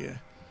couldn't tell you.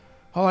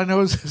 All I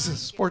know is this is a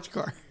sports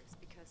car.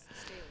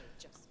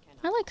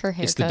 I like her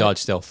haircut. It's the Dodge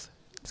Stealth.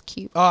 It's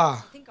cute.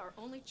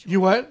 You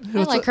what?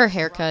 I like her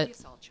haircut.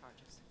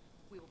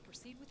 We will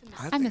proceed with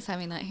the I miss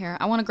having that hair.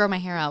 I want to grow my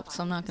hair out,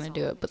 so I'm not going to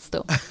do it, but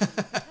still.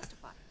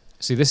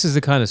 See, this is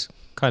the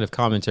kind of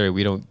commentary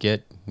we don't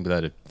get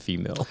without a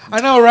female.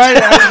 I know, right?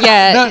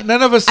 Yeah.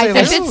 None of us say I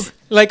like, think it's,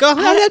 Like, oh,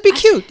 that'd be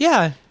cute.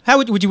 Yeah. How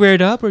would you wear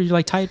it up, or you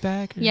like tie it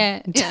back? Or?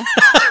 yeah.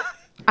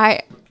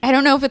 I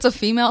don't know if it's a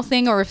female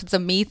thing or if it's a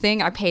me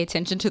thing. I pay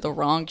attention to the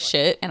wrong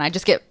shit, and I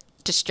just get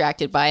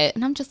distracted by it.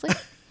 And I'm just like,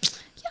 yeah,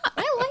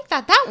 I like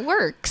that. That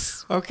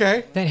works.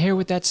 okay. That hair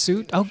with that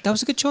suit. Oh, that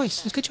was a good choice.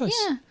 It was a good choice.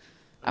 Yeah.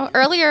 Oh,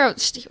 earlier,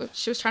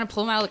 she was trying to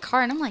pull him out of the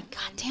car, and I'm like,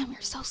 God damn,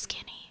 you're so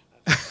skinny.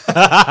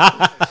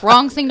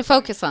 Wrong thing to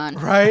focus on.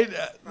 Right?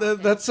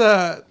 That's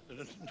how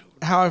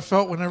I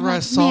felt whenever I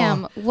Like, saw.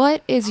 ma'am,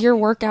 what is your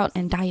workout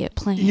and diet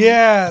plan?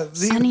 Yeah,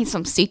 I need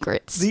some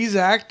secrets. these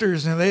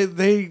actors, and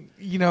they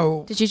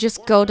Did you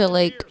just go to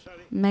like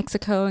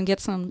Mexico and get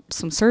some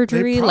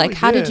surgery? probably Like,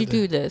 how did you did.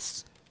 do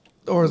this?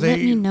 or Let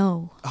me they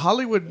know.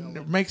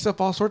 Hollywood makes up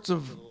all sorts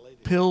of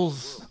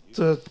pills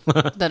to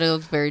That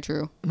is very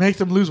true. make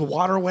them lose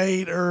water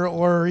weight,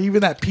 or even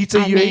that pizza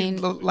I you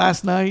ate mean-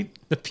 last night.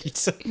 The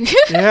pizza.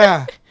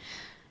 Yeah.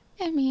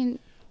 I mean,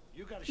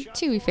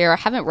 to be fair,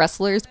 haven't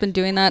wrestlers been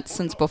doing that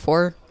since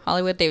before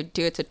Hollywood? They would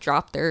do it to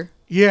drop their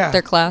Yeah.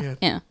 class.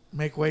 Yeah.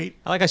 Make weight.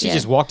 I like how she Yeah.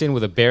 just walked in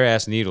with a bare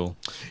ass needle.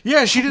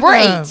 Yeah, she didn't.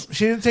 Right.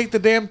 She didn't take the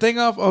damn thing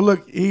off. Oh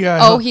look, he.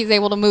 He's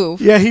able to move.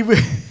 Yeah, he.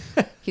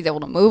 He's able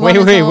to move. Wait, on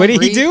his wait, own, what did he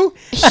breathe. do?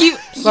 He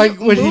like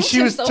when moves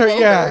she was. himself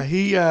Yeah, over.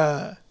 he.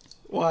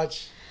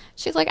 Watch.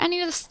 She's like, I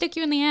need to stick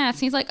you in the ass.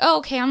 And he's like, oh,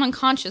 okay, I'm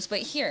unconscious, but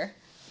here.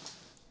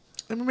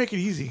 Let me make it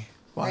easy.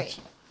 Watch. Right.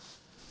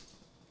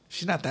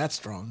 She's not that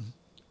strong.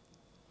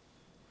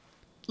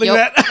 Look Yup.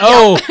 at that.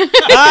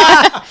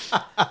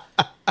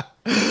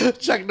 Oh,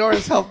 Chuck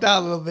Norris helped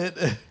out a little bit.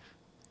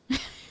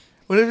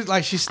 What if it's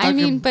like she stuck I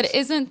mean, him? but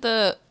isn't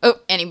the... Oh,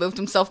 and he moved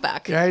himself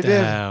back. Yeah, I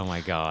did. oh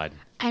my God.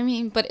 I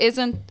mean, but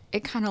isn't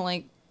it kind of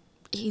like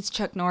he's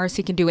Chuck Norris?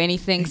 He can do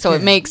anything, so it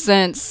can. makes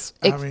sense.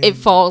 I It, mean, it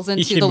falls He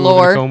into can the move in a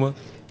lore. coma.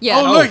 Yeah.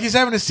 Oh, look, he's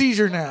having a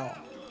seizure now,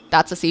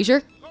 That's a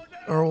seizure?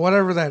 or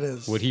whatever that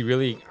is. Would he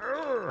really?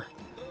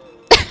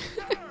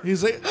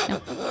 He's like,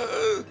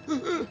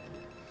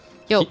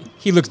 Yo,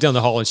 He looks down the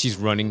hall and she's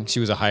running. She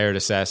was a hired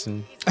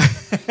assassin.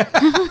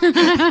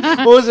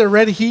 what was it?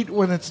 Red Heat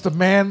when it's the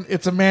man?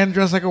 It's a man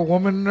dressed like a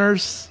woman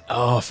nurse.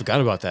 Oh, I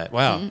forgot about that.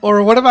 Wow.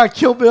 Or what about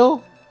Kill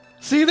Bill?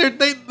 See,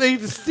 they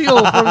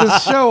steal from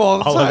this show all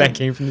the All time. of that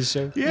came from the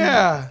show.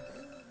 Yeah.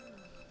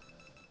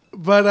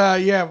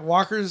 But yeah,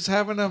 Walker's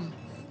having them.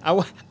 I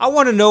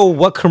want to know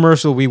what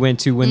commercial we went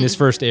to when this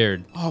first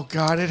aired. Oh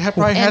God, it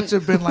probably had to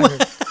have been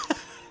like.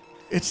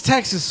 It's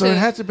Texas, so To- it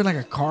had to have been like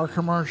a car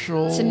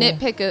commercial. to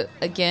nitpick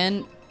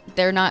again,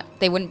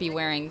 they wouldn't be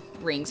wearing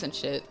rings and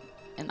shit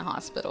in the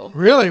hospital.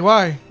 Really?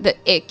 Why?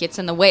 It gets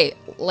in the way.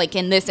 Like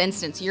in this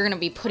instance, you're going to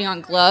be putting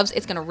on gloves.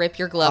 It's going to rip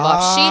your glove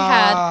off. She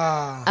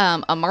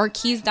had a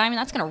Marquise diamond.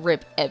 That's going to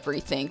rip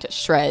everything to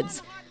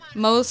shreds.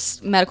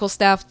 Most medical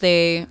staff,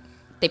 they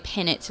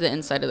pin it to the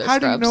inside of their How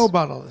scrubs. do you know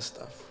about all this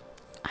stuff?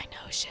 I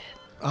know shit.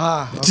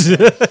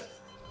 Okay.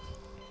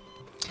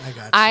 I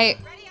got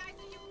you.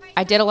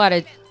 I did a lot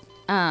of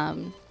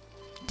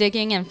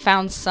digging and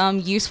found some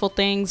useful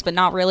things, but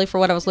not really for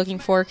what I was looking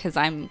for because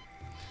I'm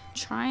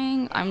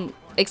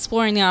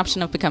exploring the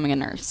option of becoming a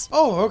nurse.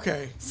 Oh,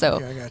 okay. So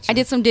Okay, I got you. I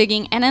did some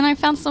digging, and then I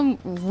found some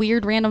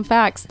weird random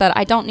facts that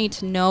I don't need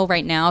to know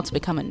right now to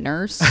become a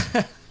nurse.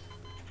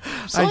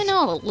 So I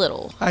know a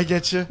little, I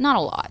get you. not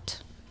a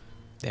lot.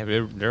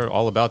 Yeah, they're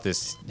all about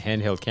this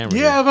handheld camera.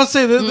 Yeah, I was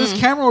about to say Mm. this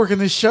camera work in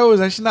this show is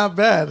actually not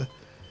bad.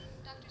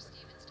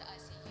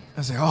 I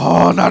was like,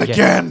 oh, not yeah.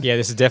 again. Yeah,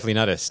 this is definitely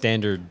not a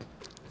standard.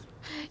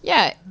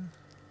 Yeah.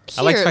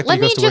 I like the Here, fact that let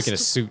he goes me to work in a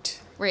just suit.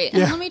 right,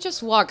 Yeah. and let me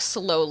just walk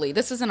slowly.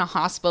 This isn't a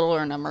hospital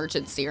or an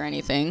emergency or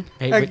anything.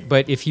 Hey, I-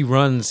 but if he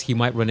runs, he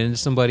might run into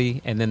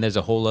somebody, and then there's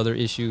a whole other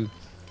issue.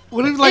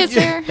 What if like Is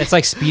there? That's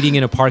like speeding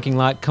in a parking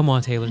lot. Come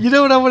on, Taylor. you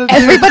know what I would do?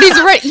 Everybody's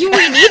right. We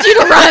need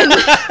you to run.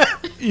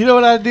 You know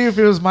what I'd do if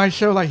it was my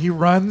show? Like he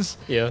runs,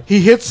 Yeah.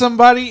 he hits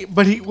somebody,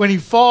 but when he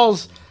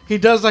falls, he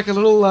does like a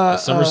little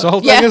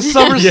somersault? like Yeah. a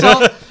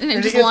somersault, And then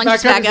he just gets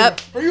launches back and up.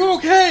 he's like, are you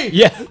okay?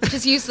 Yeah.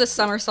 Just use the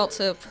somersault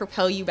to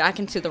propel you back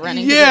into the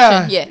running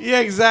Yeah, position. Yeah.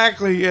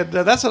 exactly. And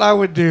that's what I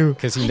would do.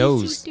 Because he What is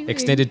knows he doing?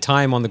 extended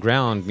time on the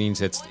ground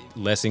means it's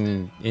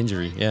lessening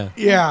injury. Yeah.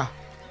 Yeah.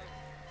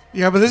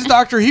 Yeah, but this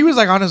doctor, he was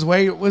like on his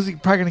way. Was he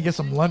probably going to get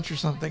some lunch or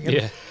something? And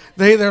Yeah.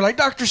 They're like,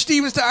 Dr.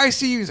 Stevens to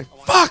ICU. He's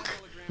like, fuck.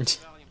 It's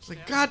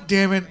like, God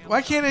damn it.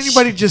 Why can't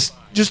anybody just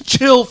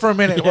chill for a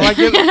minute while I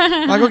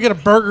go get a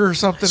burger or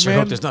something, Sure man?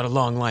 hope there's not a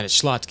long line at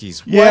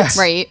Schlotsky's. Yeah.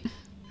 Right.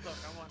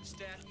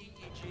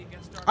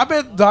 I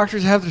bet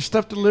doctors have their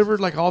stuff delivered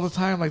like all the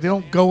time. Like they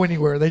don't go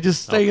anywhere. They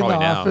just stay in the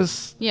probably now.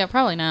 office. Yeah,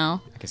 probably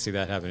now. I can see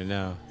that happening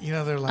now. You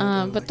know, they're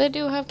like, But they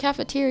do have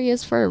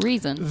cafeterias for a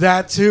reason.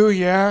 that too.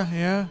 Yeah,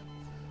 yeah.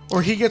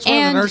 Or he gets one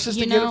of And, the nurses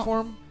to you get know- it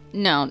for him.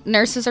 No,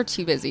 nurses are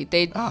too busy.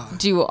 They Ah.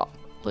 do all,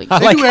 like, I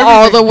They like do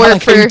all everything. the I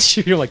work like how for.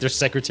 you're like their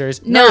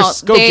secretaries. No,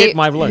 Nurse, go they- get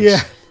my lunch.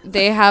 Yeah.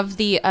 They have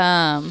the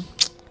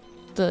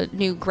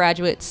new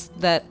graduates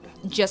that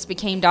just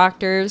became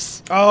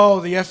doctors. Oh,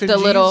 the FNGs. The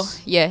little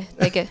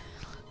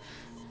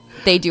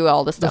they do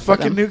all the the stuff for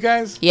fucking them. new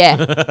guys. Yeah,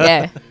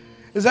 yeah.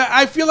 Is that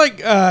I feel like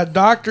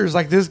doctors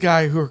like this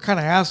guy who are kind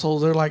of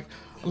assholes. They're like,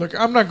 look,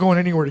 I'm not going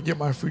anywhere to get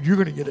my food. You're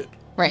gonna get it.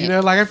 Right. You know,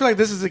 like I feel like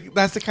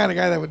that's the kind of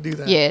guy that would do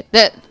that. Yeah,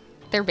 that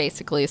they're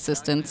basically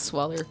assistants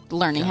while they're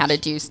learning how to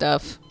do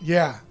stuff.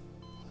 Yeah.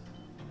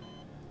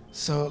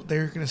 So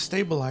they're gonna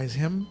stabilize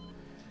him,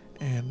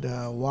 and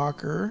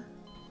Walker,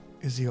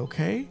 is he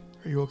okay?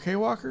 Are you okay,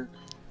 Walker?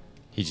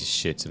 He just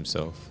shits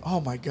himself. Oh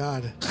my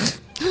God.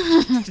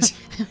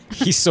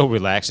 He's so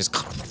relaxed. Just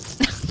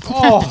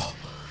Oh,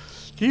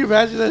 can you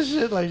imagine that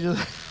shit? Like just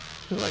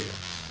like,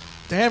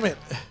 damn it.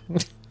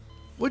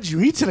 What'd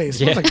you eat today? It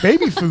smells Yeah. like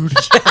baby food.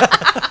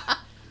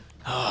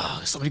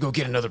 Somebody go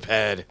get another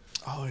pad.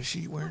 Oh, is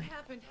she wearing?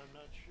 happened?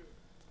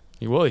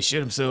 Well, he shit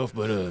himself,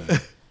 but Not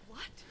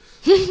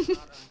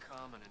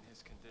uncommon in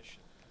his condition.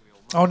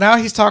 Oh, now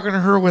he's talking to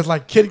her with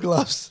like kid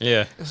gloves.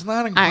 yeah. It's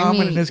not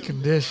uncommon in mean- his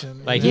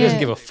condition. Like he Yeah. doesn't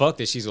give a fuck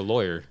that she's a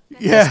lawyer.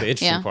 Yeah. That's the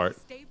interesting Yeah. part.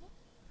 Stable?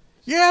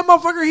 Yeah,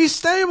 motherfucker, he's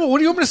stable. What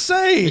do you want me to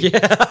say? Yeah.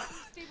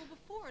 Stable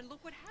before, and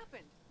look what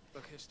happened.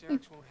 Look,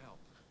 hysterics won't help.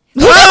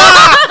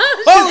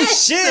 Holy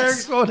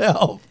Hysterics won't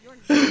help. Your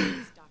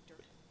negligence, doctor.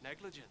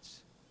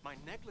 Negligence. My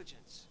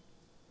negligence.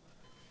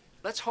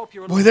 Let's hope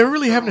you're. Boy, they're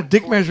really having a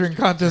dick measuring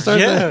contest, aren't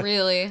Yeah. they?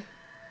 Really?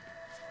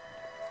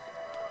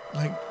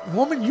 Like,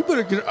 woman, you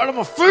better get out of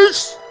my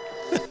face.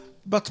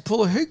 About to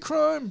pull a hate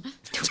crime.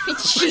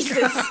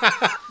 Jesus.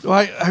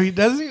 Like, I mean,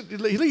 does he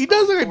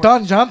does look like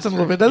Don Johnson a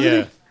little bit, doesn't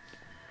Yeah. he?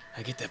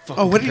 I get that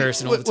fucking Oh, what did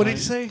comparison all the what time. did he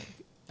say?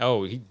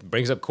 Oh, he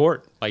brings up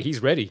court. Like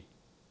he's ready.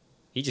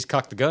 He just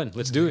cocked the gun.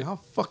 Let's do it. I'll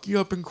fuck you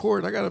up in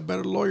court. I got a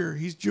better lawyer.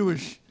 He's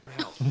Jewish.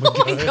 Oh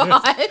my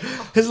god.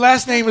 His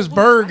last name is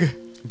Berg.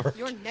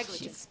 Your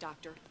negligence,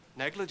 doctor.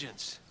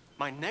 Negligence.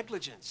 My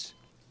negligence.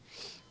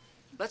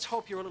 Let's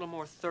hope you're a little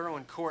more thorough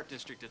in court,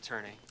 District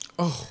Attorney.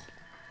 Oh,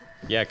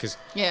 Yeah, because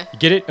Yeah. you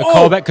get it? A Oh,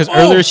 callback? Because oh.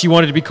 earlier she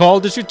wanted to be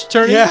called district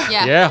attorney? Yeah.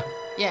 Yeah. Yeah.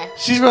 Yeah.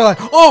 she's really like,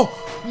 oh,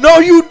 no,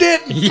 you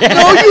didn't. Yeah.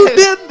 No, you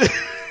didn't.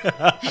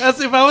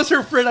 That's if I was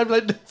her friend, I'd be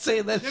like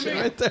saying that shit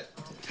right there.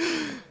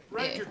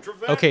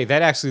 Okay,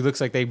 that actually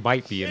looks like they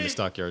might be in the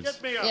stockyards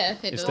Yeah.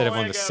 It instead of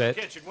does. on the set.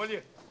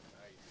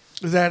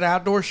 Is that an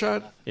outdoor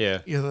shot? Yeah.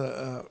 Yeah.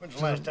 The, When's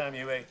the last time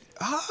you ate?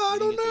 I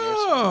don't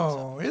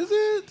know. Is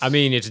it? I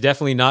mean, it's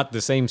definitely not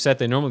the same set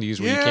they normally use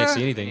where you can't Yeah.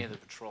 see Any anything. of the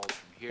patrols from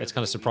here It's to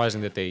kind of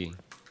surprising that they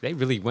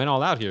really went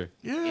all out here.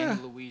 Yeah.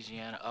 in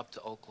Louisiana up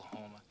to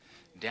Oklahoma,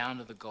 down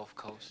to the Gulf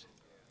Coast.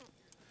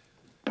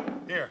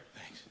 Here.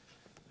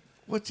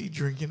 What's he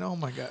drinking? Oh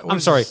my God. What I'm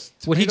is sorry. this,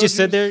 What he tomato just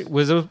said juice?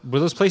 there were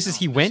those places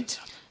he went?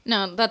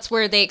 No, that's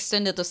where they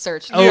extended the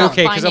search. Oh, They're not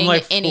okay, 'cause I'm finding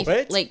like, any,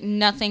 what? like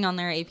nothing on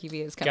their APB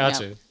is coming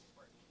Gotcha. up.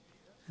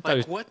 thought it Like,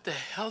 was- what the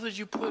hell did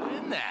you put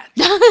in that?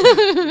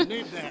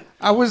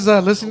 I was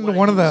listening to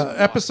one of the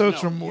episodes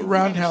from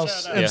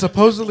Roundhouse, and Yeah.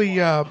 supposedly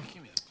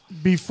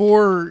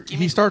before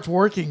he starts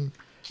working,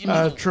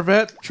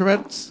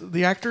 Trevet's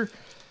the actor.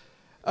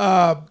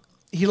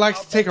 He likes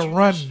to take a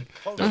run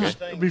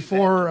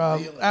before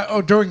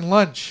during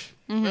lunch.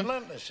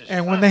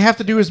 And when they have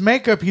to do his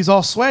makeup, he's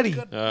all sweaty.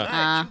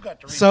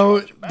 So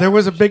there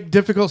was a big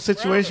difficult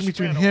situation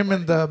between him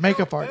and the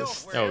makeup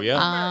artist. Oh,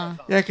 yeah.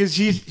 Yeah, because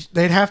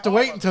they'd have to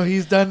wait until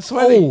he's done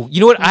sweating. Oh,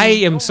 you know what? I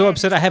am so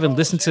upset I haven't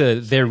listened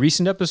to their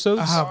recent episodes.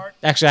 Uh-huh.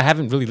 Actually, I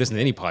haven't really listened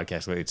to any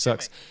podcast lately. It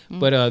sucks.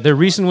 But their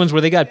recent ones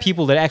where they got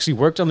people that actually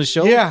worked on the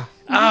show. Yeah.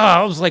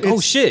 I was like, oh,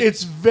 It's- shit.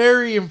 It's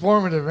very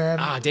informative, man.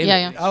 Damn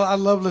Yeah, it. yeah. I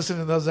love listening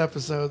to those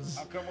episodes.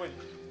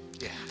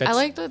 I That's-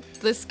 like that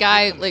this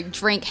guy like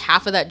drank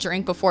half of that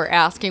drink before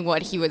asking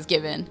what he was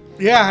given.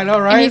 Yeah, I know,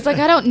 right? And he's like,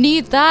 I don't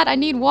need that. I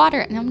need water.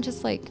 And I'm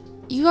just like,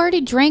 you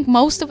already drank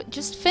most of it.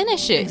 Just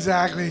finish it.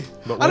 exactly.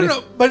 But I don't what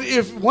know, but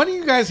if one of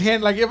you guys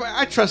hand, like, if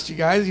I trust you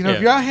guys, you know,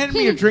 if Yeah. y'all hand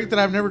me a drink that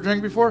I've never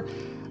drank before,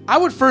 I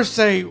would first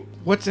say,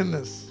 "What's in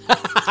this?"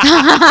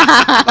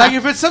 Like,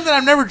 if it's something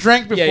I've never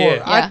drank before,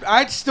 yeah.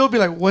 I'd still be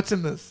like, "What's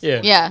in this?"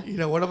 Yeah. Yeah. You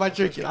know, what am I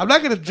drinking? I'm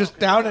not gonna just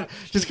down it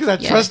just because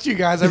I Yeah. trust you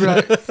guys. I'd be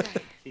like,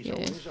 Yeah.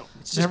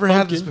 It's just Never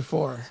had this pumpkin.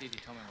 before. Stevie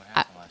told me what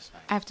happened last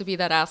night. I have to be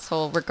that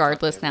asshole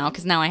regardless now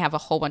because now I have a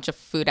whole bunch of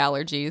food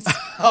allergies.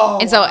 Oh,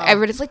 and so wow.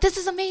 everybody's like, "This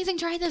is amazing.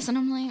 Try this," and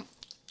I'm like,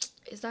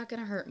 "Is that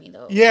gonna hurt me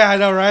though?" Yeah, I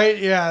know, right?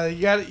 Yeah,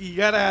 you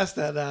got to ask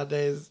that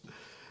nowadays.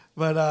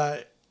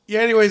 But yeah.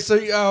 Anyway, so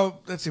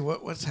let's see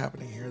what's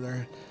happening here.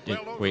 There.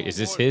 Wait, is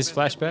this his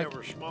flashback?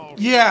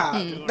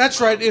 Yeah, that's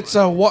right. It's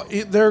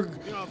they're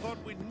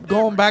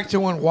going back to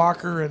when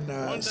Walker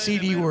and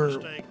CD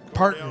were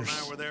partners,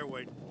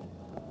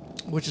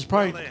 which is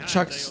probably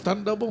Chuck's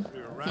stunt double,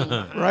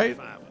 right?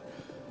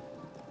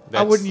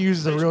 I wouldn't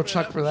use the real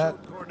Chuck for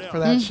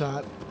that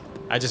shot.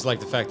 I just like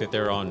the fact that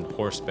they're on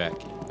horseback.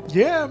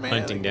 Yeah, man.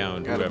 Hunting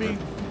down whoever.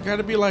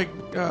 Gotta be like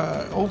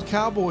old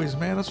cowboys,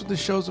 man. That's what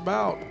this show's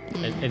about.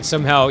 And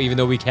somehow, even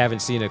though we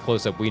haven't seen a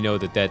close-up, we know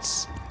that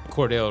that's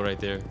Cordell right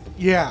there.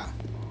 Yeah,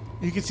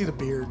 you can see the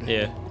beard.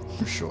 Yeah.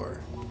 For sure.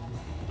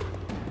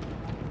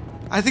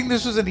 I think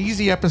this was an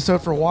easy episode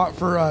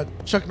for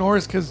Chuck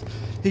Norris because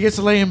he gets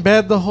to lay in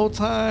bed the whole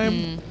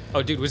time.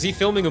 Oh, dude, was he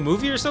filming a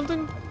movie or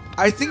something?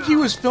 I think he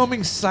was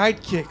filming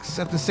Sidekicks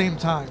at the same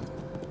time.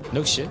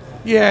 No shit.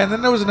 Yeah, and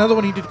then there was another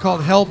one he did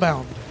called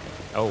Hellbound.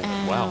 Oh,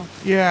 wow.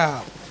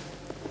 Yeah.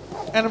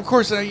 And of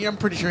course, I'm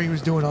pretty sure he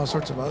was doing all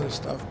sorts of other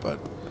stuff, but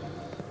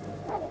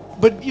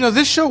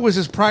this show was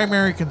his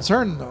primary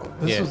concern, though.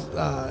 This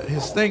was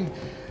his thing.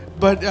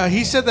 But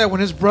he said that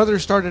when his brother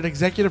started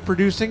executive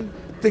producing,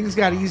 things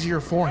got easier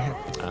for him.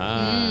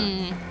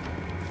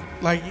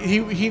 Like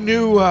he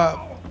knew.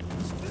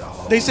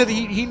 They said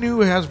he knew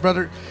his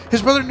brother.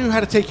 His brother knew how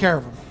to take care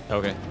of him.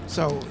 Okay.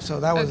 So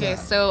that was Okay, that.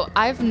 so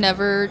I've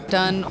never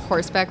done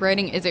horseback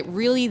riding. Is it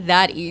really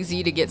that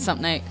easy to get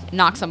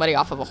knock somebody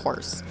off of a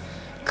horse?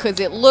 Because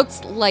it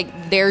looks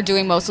like they're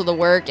doing most of the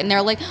work, and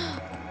they're like,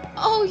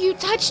 "Oh, you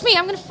touched me!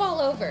 I'm gonna fall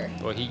over."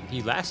 Well,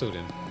 he lassoed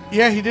him.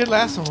 Yeah, he did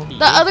lasso him.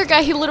 The other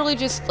guy, he literally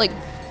just like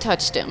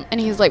touched him, and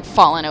he's like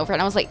falling over, and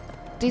I was like,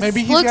 "This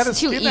Maybe he's got a looks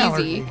too skin easy."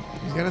 allergy.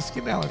 He's got a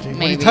skin allergy. When he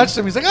Maybe. touched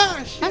him, he's like,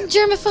 "Ah, shit." I'm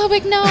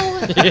germophobic.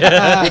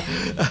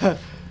 No.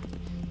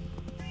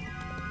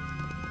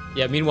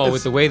 Yeah, meanwhile,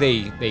 with the way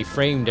they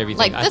framed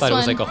everything, Like I this thought it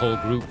was one, like a whole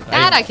group.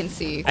 That I can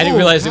see. I didn't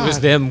realize it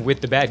was them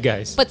with the bad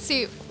guys. But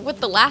see,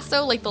 with the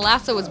lasso, like the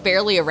lasso was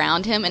barely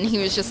around him, and he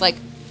was just like,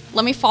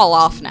 "Let me fall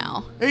off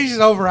now." He's just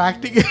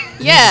overacting.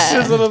 Yeah.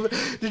 Just a little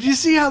bit. Did you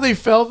see how they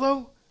fell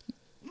though?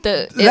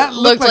 It That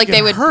looked like it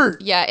they would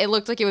hurt. Yeah, it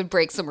looked like it would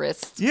break some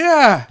wrists.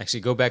 Yeah.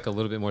 Actually, go back a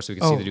little bit more so we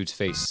can see Oh. the dude's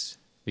face,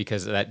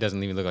 because that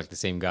doesn't even look like the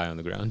same guy on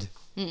the ground.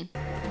 Hmm.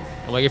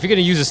 I'm like, if you're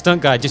gonna use a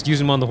stunt guy, just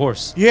use him on the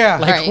horse. Yeah.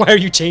 Like, Right. why are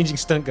you changing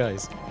stunt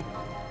guys?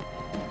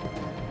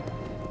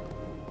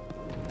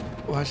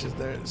 Watch this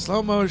there.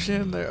 Slow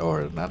motion there,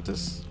 or not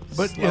this.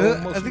 But Slow yeah, I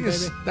motion, think baby.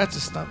 that's a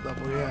stunt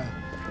double, yeah.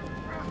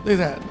 Look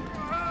at that.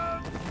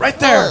 Right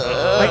there.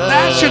 Like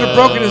that should have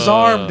broken his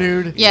arm,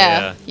 dude.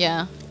 Yeah,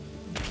 yeah.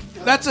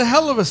 That's a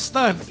hell of a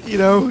stunt,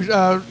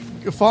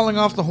 falling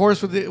off the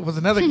horse with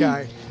another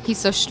guy. He's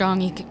so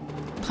strong, he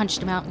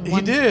punched him out in He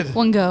one, did.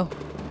 one go.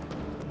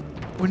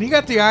 When you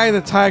got the eye of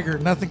the tiger,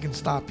 nothing can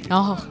stop you.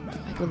 Oh,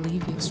 I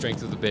believe you. The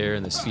strength of the bear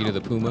and the speed of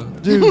the puma.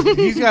 Dude,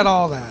 he's got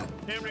all that.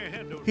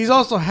 He's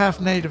also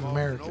half Native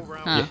American.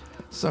 Huh.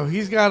 So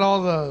he's got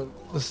all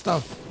the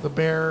stuff, the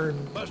bear,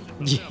 and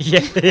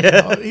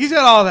yeah. he's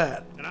got all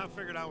that.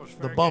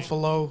 The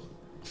buffalo.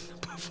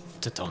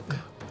 Tatanka.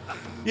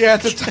 Yeah,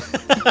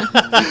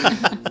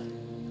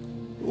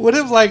 what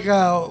if like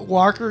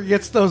Walker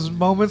gets those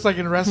moments like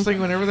in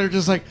wrestling whenever they're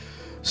just like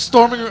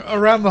storming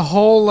around the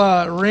whole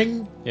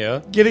ring,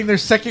 Yeah. getting their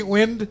second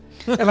wind,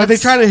 and like they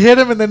try to hit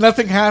him and then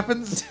nothing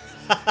happens.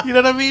 You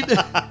know what I mean?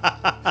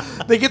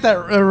 They get that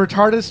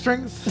retarded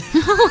strength.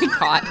 Oh my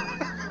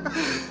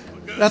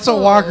god. That's what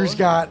Walker's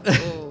got.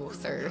 Oh,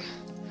 sir.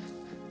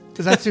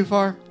 Is that too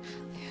far?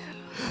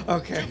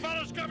 Okay.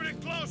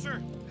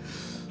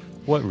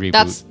 What reboot?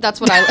 That's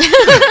what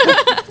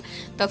I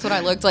that's what I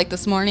looked like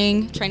this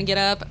morning, trying to get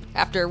up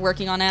after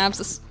working on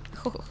abs.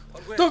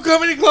 Don't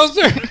come any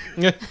closer.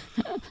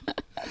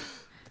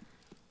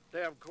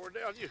 Damn,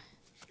 Cordell, you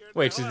scared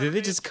Wait, so did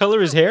they just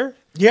color his hair?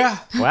 Yeah.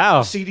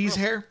 Wow. CD's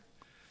hair.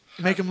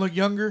 Make him look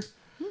younger.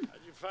 you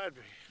find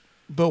me.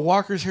 But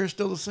Walker's hair's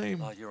still the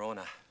same. Oh, Your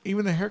Honor.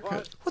 Even the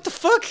haircut. What the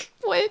fuck?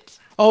 What?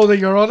 Oh, the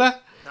Llorona?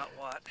 Not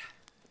what?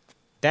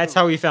 That's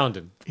how we found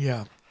him.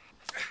 Yeah.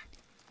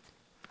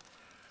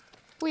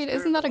 Wait,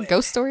 isn't that a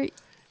ghost story?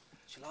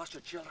 She lost her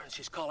children.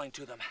 She's calling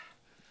to them.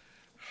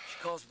 She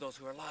calls for those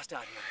who are lost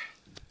out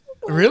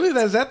here. Really?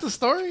 Is that the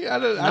story? I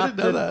didn't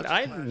know that.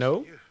 I didn't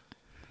know.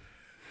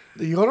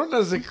 The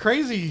Llorona's a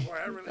crazy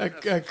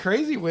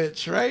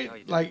witch,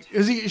 right? Like,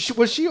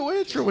 was she a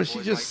witch or was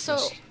she just? So,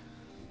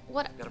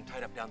 what Got them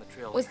tied up down the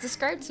trail. was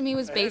described to me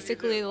was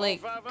basically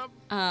like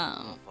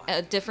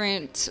a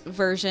different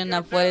version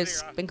of what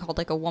has been called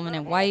like a woman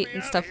in white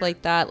and stuff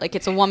like that. Like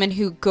it's a woman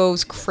who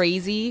goes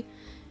crazy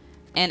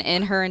and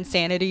in her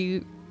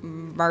insanity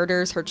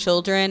murders her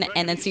children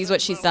and then sees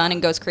what she's done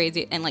and goes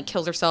crazy and like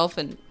kills herself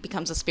and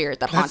becomes a spirit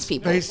that haunts That's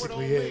people.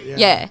 basically it. Yeah.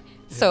 Yeah.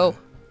 So,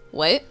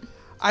 what?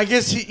 I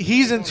guess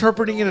he's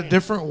interpreting it a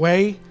different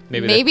way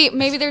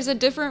Maybe there's a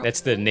different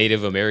That's the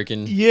Native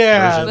American.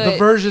 Yeah, version. the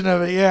version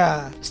of it.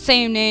 Yeah.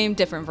 same name,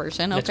 different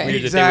version. That's Okay.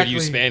 weird that they would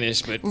use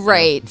Spanish, but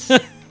Right.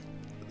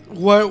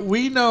 What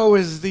we know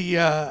is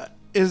the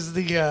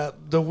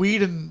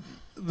Whedon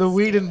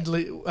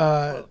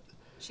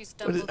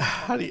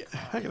how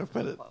can I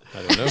put it?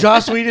 I don't know.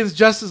 Joss Whedon's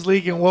Justice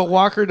League, and what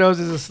Walker knows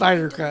is a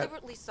Snyder cut.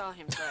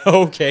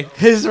 Okay.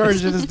 His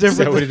version is different. Is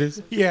that what it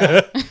is?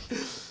 Yeah.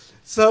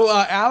 So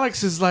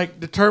Alex is like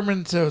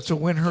determined to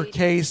win her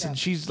case, and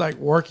she's like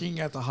working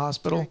at the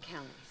hospital.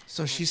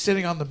 So she's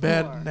sitting on the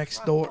bed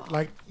next door,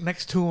 like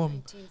next to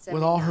him,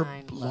 with all her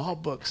law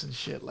books and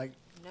shit. Like,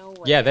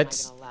 Yeah,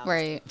 that's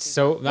Right.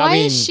 so. Why I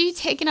mean, is she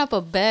taking up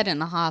a bed in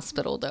the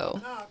hospital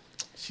though?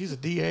 she's a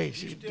DA.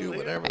 She can do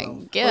whatever I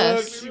the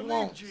guess. fuck she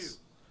wants.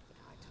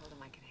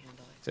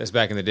 that's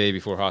back in the day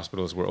before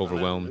hospitals were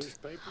overwhelmed.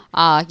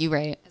 You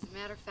right. As a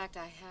matter of fact,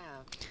 I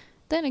have.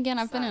 Then again,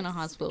 I've been in a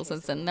hospital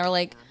since then. They're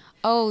like,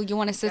 "Oh, you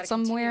want to sit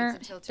somewhere?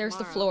 There's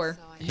the floor."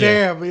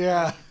 Damn,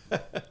 yeah.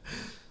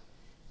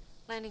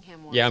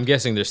 Yeah, I'm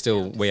guessing they're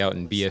still way out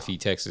in BFE,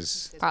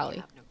 Texas.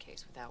 Probably.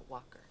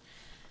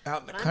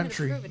 Out in the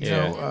country, you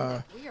Yeah.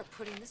 know.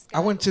 I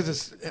went to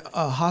this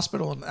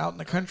hospital out in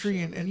the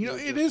country, and you know,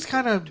 it is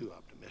kind of,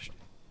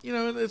 you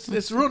know,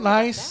 it's real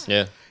nice.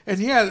 Yeah. And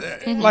yeah,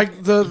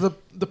 like the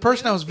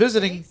person I was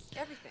visiting,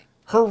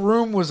 her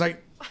room was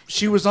like,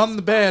 she was on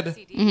the bed,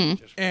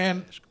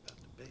 and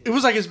it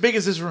was like as big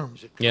as this room.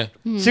 Yeah.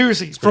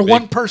 Seriously, for pretty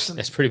one big. person.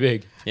 That's pretty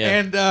big. Yeah.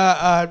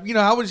 And you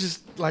know, I was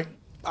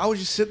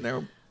just sitting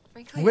there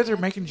with her,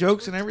 making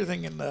jokes and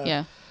everything, and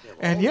Yeah.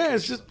 and yeah,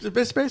 it's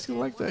basically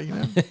like that, you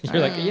know.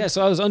 You're like, yeah.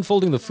 So I was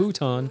unfolding the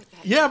futon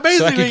Yeah, so I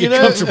basically, could you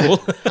get know.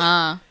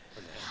 comfortable.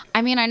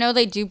 I mean, I know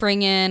they do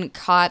bring in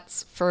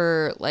cots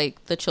for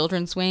like the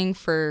children's wing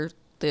for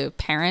the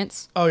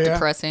parents. Oh, yeah?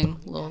 Depressing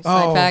little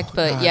side Oh, fact,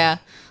 but God. yeah,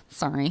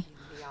 sorry.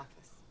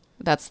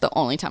 That's the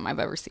only time I've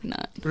ever seen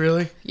that.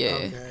 Really? Yeah.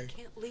 Okay.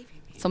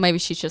 So maybe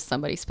she's just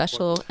somebody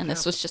special, and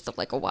this was just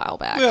like a while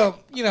back. Well,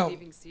 you know,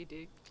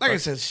 like I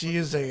said, she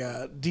is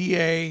a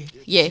DA.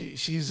 Yeah.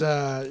 She's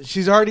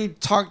already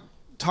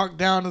talked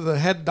down to the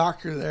head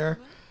doctor there.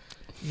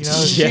 You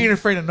know, she Yeah. ain't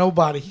afraid of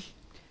nobody.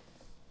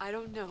 I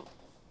don't know,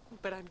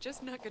 but I'm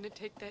just not going to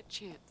take that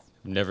chance.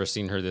 Never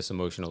seen her this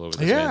emotional over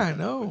this. Yeah, man. I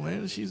know,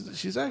 man.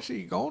 She's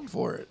actually going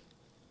for it.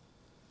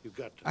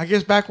 I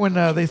guess back when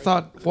they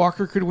thought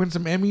Walker could win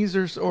some Emmys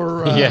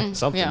or Yeah,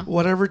 something. Yeah.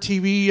 whatever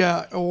TV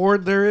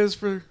award there is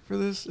for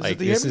this. Is Like it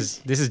the this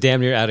Emmys? is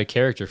damn near out of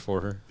character for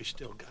her. We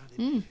still got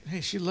it.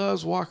 Hey, she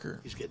loves Walker.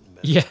 He's getting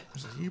better. Yeah.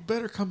 You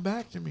better come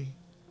back to me.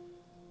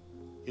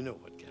 You know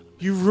what kind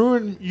of You've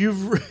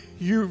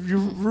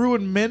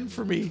ruined men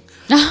for me.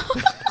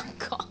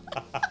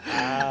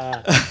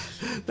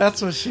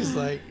 That's what she's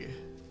like.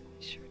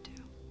 Sure do.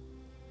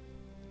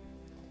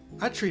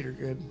 I treat her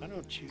good. Why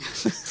don't you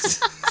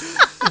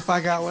If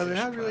I got with her,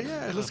 I'd be like,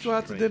 yeah, let's go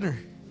out to dinner.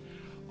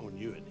 on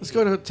you and Let's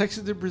go to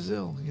Texas to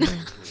Brazil. You know?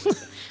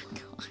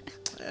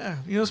 Yeah,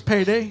 you know it's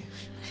payday.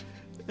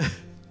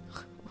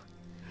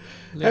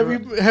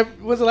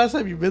 When's the last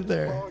time you've been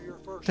there?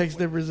 Texas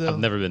to Brazil. I've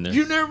never been there.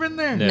 You've never been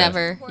there? No.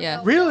 Never.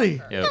 Yeah.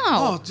 Really? Yeah. No.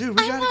 Oh, dude,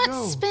 we I'm gotta not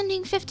go.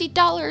 spending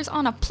 $50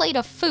 on a plate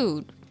of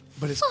food.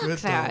 But it's Fuck good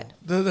that.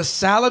 though. The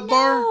salad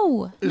bar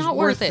No, is not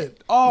worth worth it.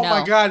 it. Oh No.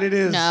 my god, it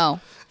is. No.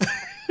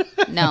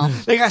 No.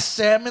 They got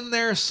salmon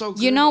there. It's so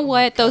good. You know Oh my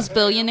what? God. Those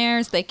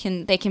billionaires, they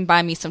can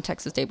buy me some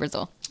Texas de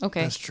Brazil.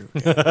 Okay. That's true.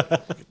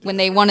 When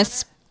they want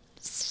to,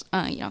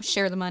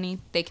 share the money,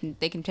 they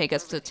can take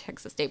us to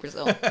Texas de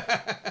Brazil.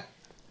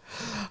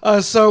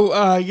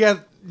 Yeah,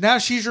 now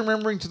she's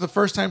remembering to the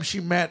first time she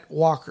met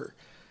Walker,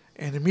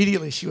 and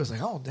immediately she was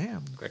like, "Oh,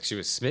 damn." Like she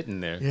was smitten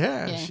there.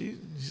 Yeah, Yeah.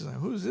 she's like,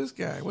 "Who's this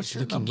guy? What's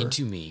your Looking number?"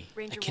 into me. I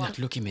Ranger cannot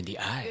Walker. look him in the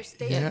eye. Your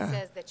statement Yeah.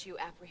 says that you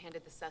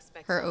apprehended the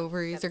suspect. Her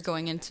ovaries are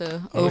going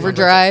into Oh,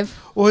 overdrive.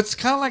 Well, it's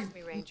kind of like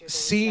Ranger, there were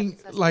seeing,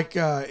 7 like,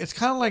 it's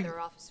kind of like There are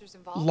officers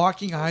involved.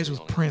 locking eyes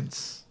with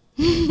Prince.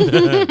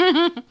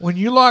 When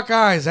you lock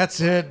eyes, that's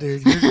it,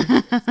 dude.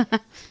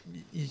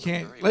 You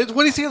can't. Like,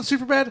 what do you see on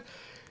Superbad?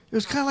 It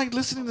was kind of like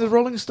listening to the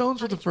Rolling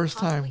Stones for the first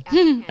time,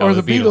 or Oh,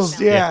 the the Beatles. Beatles.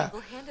 Yeah,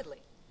 Single-handedly.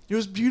 it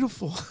was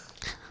beautiful.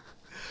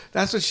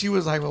 That's what she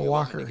was like with You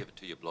want me to Walker. give it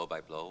to you blow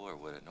by blow, or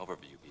would an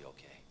overview be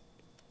okay?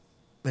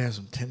 They have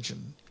some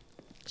tension.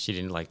 She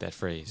didn't like that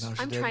phrase. No,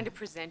 she I'm didn't. trying to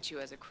present you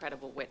as a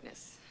credible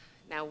witness.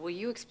 Now, will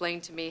you explain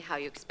to me how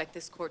you expect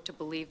this court to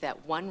believe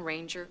that one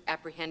ranger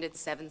apprehended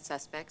 7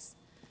 suspects?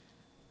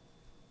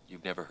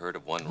 You've never heard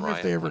of one I wonder if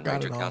Ryan, they ever one got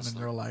Ranger it on in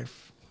counselor? real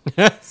life.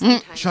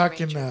 Sometimes, Chuck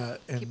Ranger,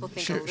 and people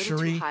think Sh- a little too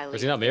Cherie. highly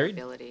Was he not of their married?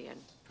 ability, and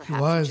He perhaps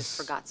you just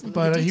was, forgot some of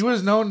but the he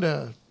was details. known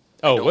to.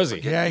 Oh, Don't was he?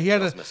 forget Yeah, he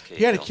had a Miss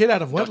he had a Cahill. kid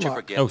out of Don't you wedlock.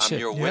 forget, Oh, I'm shit.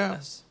 your Yeah.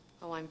 witness.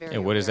 Oh, I'm very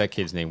And what is aware. that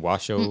kid's name?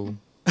 Washo?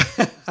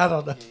 I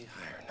don't know.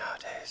 Higher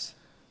nowadays.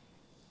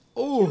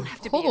 You Oh, don't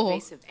have to be Oh.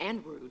 evasive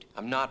and rude.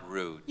 I'm not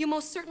rude. You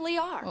most certainly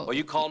are. Well,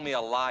 you called me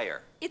a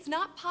liar. It's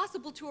not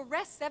possible to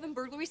arrest 7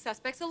 burglary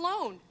suspects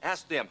alone.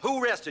 Ask them,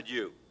 who arrested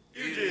you?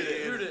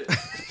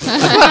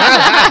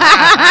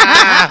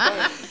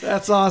 that's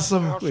That's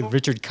awesome. With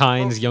Richard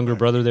Kine's younger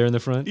brother there in the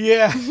front.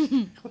 Yeah.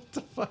 What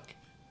the fuck?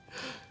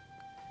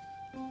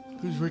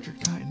 Who's Richard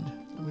Kind?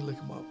 Let me look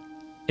him up.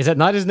 Is that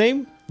not his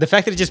name? The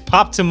fact that it just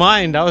popped to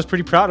mind, I was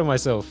pretty proud of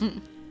myself.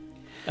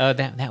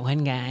 That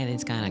one guy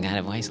that's kind of got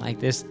a voice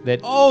like this.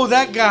 Oh,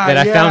 that guy. That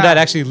I found out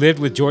actually lived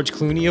with George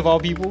Clooney of all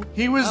people.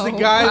 He was the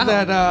guy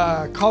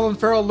that Colin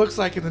Farrell looks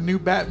like in the new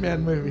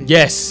Batman movie.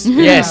 Yes.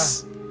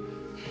 Yes.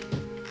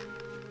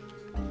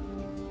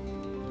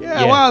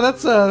 Yeah, wow,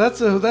 that's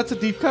a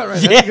deep cut right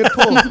there. That's a good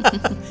pull.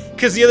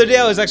 Because the other day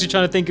I was actually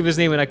trying to think of his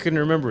name and I couldn't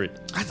remember it.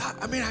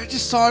 I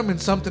just saw him in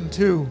something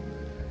too.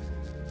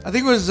 I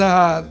think it was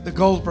the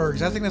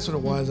Goldbergs. I think that's what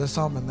it was. I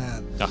saw him in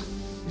that.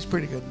 He's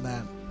pretty good in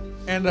that.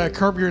 And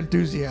Curb Your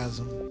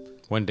Enthusiasm.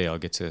 One day I'll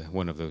get to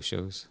one of those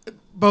shows.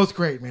 Both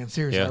great, man.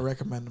 Seriously, I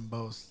recommend them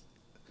both.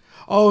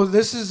 Oh,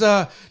 this is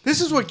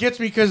what gets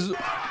me because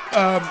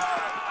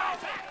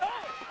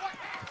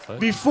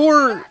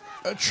before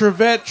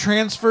Trevette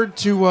transferred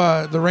to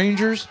the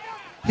Rangers,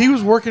 he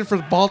was working for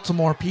the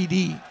Baltimore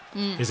PD.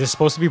 Is this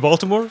supposed to be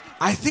Baltimore?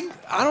 I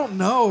don't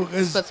know.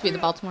 It's supposed to be the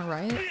Baltimore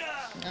Riot?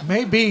 No.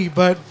 Maybe,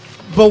 but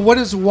what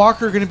is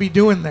Walker going to be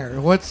doing there?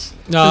 Walker's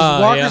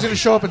going to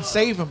show up and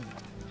save him.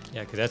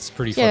 Yeah, because that's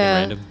pretty fucking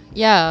random.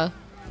 Yeah,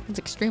 it's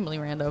extremely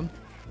random.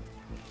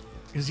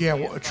 Because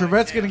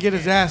Trevette's going to get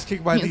his ass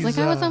kicked by these. He's like,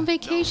 I was on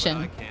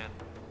vacation.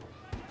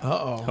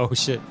 Uh-oh. Oh,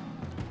 shit.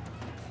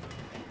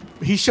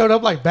 He showed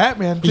up like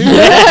Batman, too.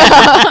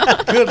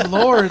 Good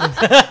Lord.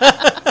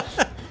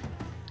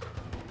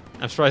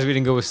 I'm surprised we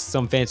didn't go with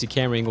some fancy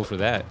camera angle for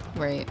that.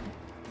 Right.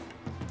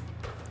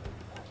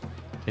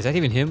 Is that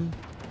even him?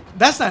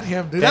 That's not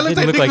him, dude. That looks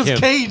like didn't look Nicolas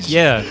Cage.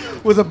 Yeah.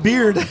 With a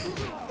beard.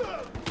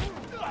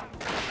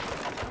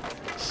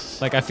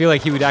 Like, I feel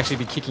like he would actually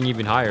be kicking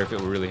even higher if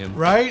it were really him.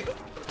 Right?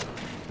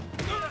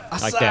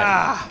 Like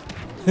that.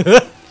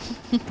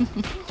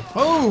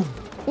 Oh.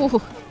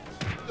 Ooh.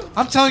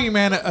 I'm telling you,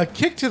 man, a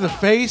kick to the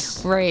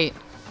face. Right.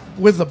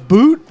 With a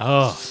boot.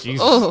 Oh,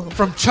 Jesus. Oh.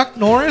 From Chuck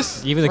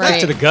Norris. Even the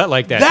kick to the gut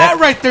like that. That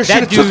right there should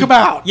have took him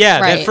out. Yeah,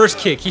 Right. that first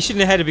kick. He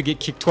shouldn't have had to get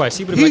kicked twice.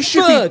 He would have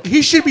been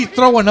He should be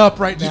throwing up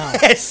right now.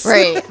 Yes.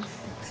 Right.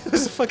 It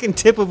was a fucking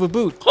tip of a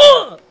boot.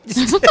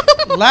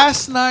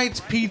 Last night's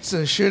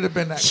pizza should have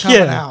been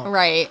coming out.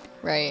 Right.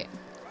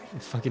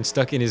 Fucking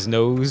stuck in his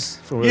nose.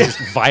 From Yeah. was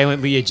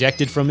violently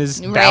ejected from his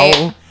Right.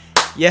 bowel.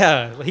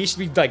 Yeah, he should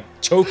be like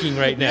choking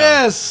right now.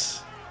 Yes.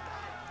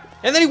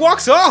 And then he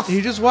walks off. He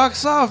just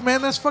walks off,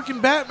 man. That's fucking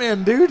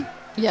Batman, dude.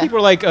 Yeah. People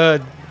are like,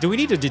 do we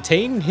need to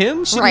detain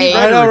him? Should Right. he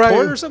write I a know,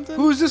 report right? or something?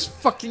 Who's this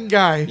fucking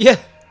guy? Yeah.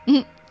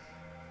 Never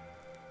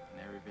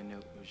even knew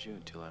it was you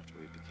until after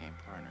we became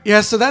partners.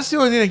 Yeah, so that's the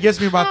only thing that gets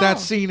me about that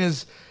scene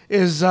is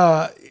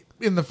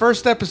in the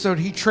first episode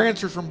he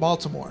transferred from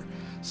Baltimore.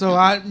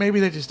 So maybe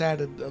they just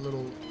added a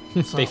little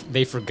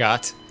they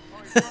forgot.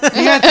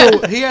 he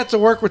had to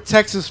work with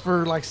Texas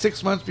for like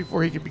 6 months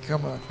before he could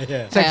become a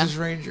Texas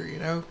Ranger, you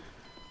know?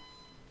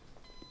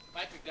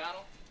 Mike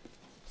McDonald?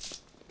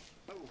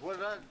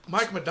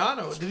 Mike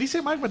Madonna. Did he say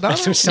Mike Madonna?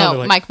 That's what it sounded No,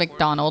 like. Mike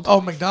McDonald. Oh,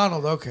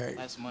 McDonald. Okay.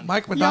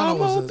 Mike Madonna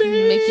was a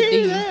Mickey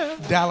D.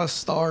 Dallas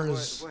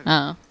Stars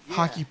Oh.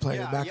 hockey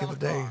player back in the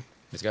day.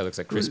 This guy looks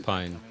like Chris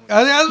Pine.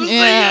 I was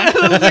Yeah.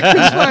 saying, like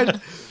Chris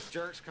Pine.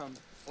 Jerks come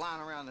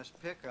flying around this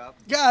pickup.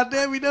 God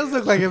damn, he does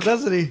look like him,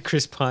 doesn't he?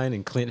 Chris Pine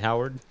and Clint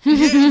Howard.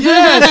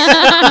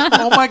 Yes.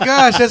 Oh my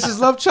gosh, that's his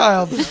love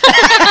child.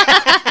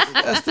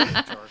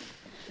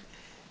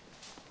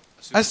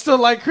 I still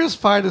like Chris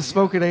Pine as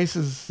Smoking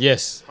Aces.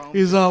 Yes.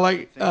 He's all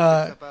like,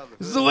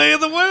 this is the way of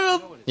the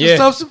world. Yeah.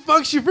 Just stuff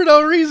fucks you for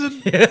no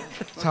reason.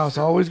 That's how it's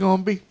always going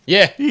to be.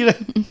 Yeah. You know?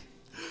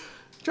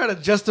 Try to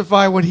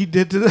justify what he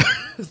did to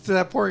to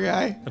that poor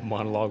guy. A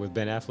monologue with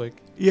Ben Affleck.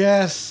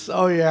 Yes.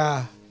 Oh,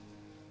 yeah.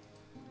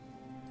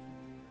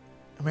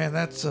 Man,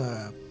 that's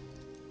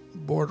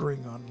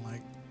bordering on,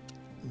 like,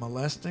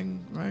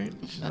 molesting, right?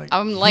 She's like,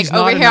 I'm like "He's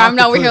not over an here. I'm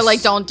over here octopus."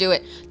 like, don't do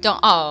it. Don't.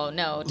 Oh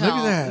no, don't,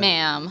 at that.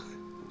 ma'am.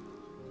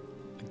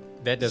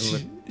 That doesn't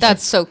look.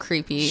 That's so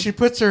creepy. She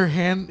puts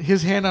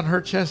his hand on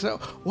her chest. Oh,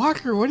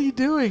 Walker, what are you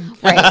doing?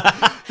 Right.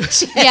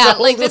 Yeah,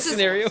 like whole this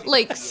scenario. is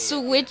like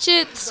switch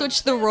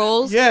the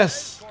roles.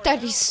 Yes.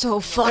 That'd be so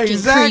fucking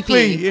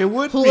Exactly. creepy. It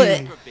would be.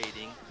 Blech.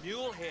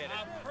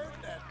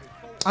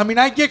 I mean,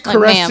 I get Like,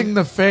 caressing ma'am.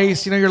 the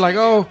face. You know, you're like,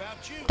 oh,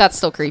 That's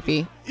still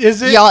creepy.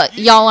 is it?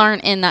 Y'all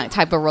aren't in that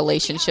type of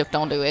relationship.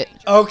 Don't do it.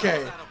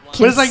 Okay.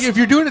 But it's like if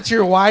you're doing it to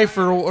your wife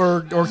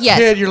or Yes.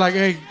 kid, you're like,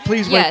 hey,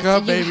 please wake Yes,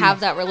 up, you baby. have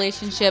that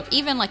relationship.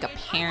 Even like a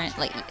parent,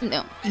 like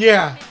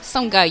Yeah.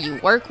 some guy you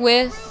work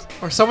with.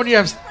 Or someone you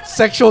have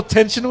sexual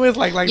tension with,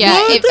 like Yeah,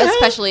 what the heck?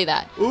 especially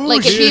that. Ooh,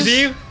 like if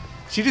you.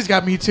 she just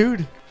got me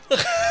too'd.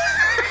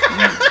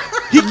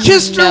 He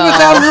kissed her No.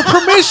 without her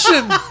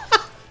permission.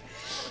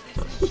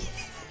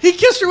 He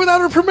kissed her without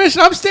her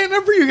permission. I'm standing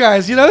up for you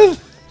guys, you know?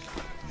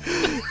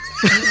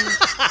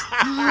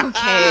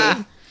 Okay.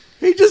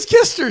 He just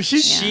kissed her.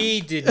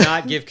 She did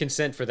not give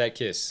consent for that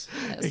kiss.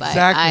 Yes,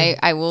 Exactly.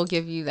 I will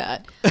give you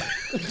that.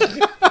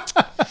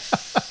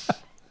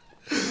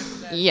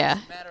 Yeah.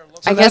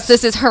 I guess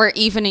this is her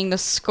evening the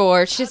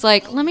score. She's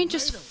like, let me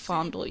just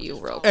fondle you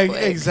real quick.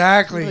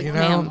 Exactly, you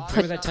know.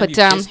 Ma'am, put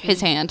down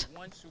his hand.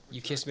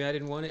 You kissed me, I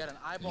didn't want it.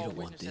 You don't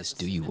want this,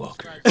 do you,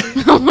 Walker?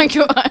 Oh my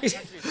god.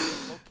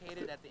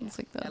 It's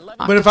like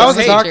But if I was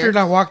a octopus doctor major. and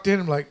I walked in,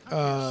 I'm like,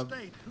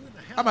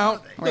 I'm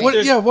out. Right.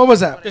 What was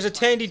that? There's a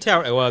Tandy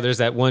Tower. Well, there's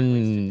that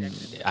one,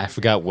 I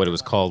forgot what it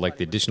was called, like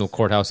the additional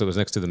courthouse that was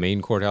next to the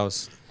main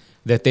courthouse,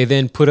 that they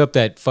then put up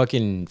that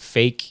fucking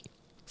fake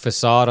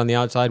facade on the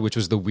outside, which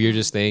was the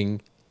weirdest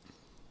thing.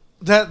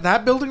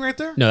 That building right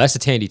there? No, that's the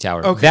Tandy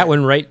Tower. Okay. That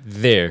one right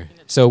there.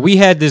 So we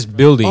had this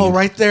building. Oh,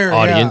 right there,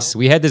 Audience. yeah.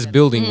 We had this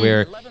building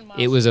where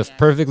it was a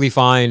perfectly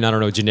fine, I don't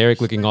know,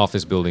 generic looking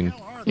office building.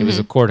 It was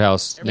a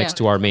courthouse next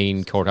to our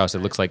main courthouse. It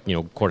looks like,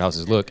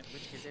 courthouses look.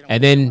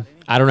 And then,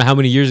 I don't know how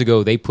many years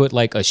ago, they put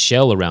like a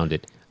shell around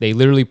it. They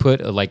literally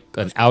put like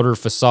an outer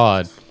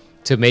facade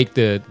to make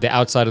the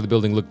outside of the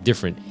building look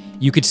different.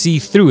 You could see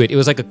through it. It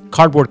was like a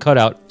cardboard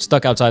cutout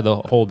stuck outside the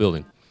whole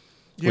building.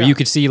 Where you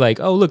could see like,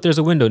 oh, look, there's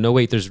a window. No,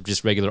 wait, there's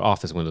just regular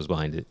office windows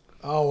behind it.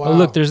 Oh, wow. Oh,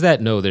 look, there's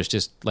that. No, there's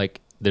just like,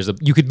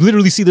 you could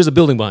literally see there's a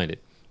building behind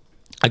it.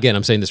 Again,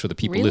 I'm saying this for the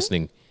people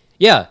listening.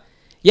 Yeah.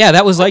 Yeah,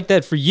 that was like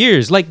that for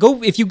years. Like,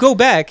 if you go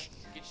back,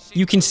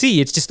 you can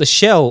see it's just a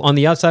shell on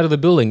the outside of the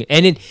building.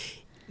 And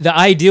the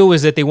idea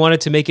was that they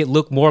wanted to make it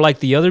look more like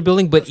the other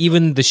building, but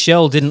even the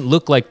shell didn't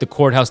look like the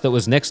courthouse that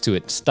was next to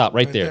it. Stop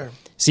right there.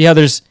 See how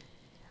there's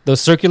those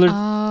circular,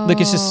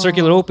 look, it's just a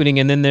circular opening,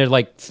 and then they're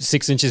like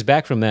 6 inches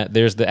back from that.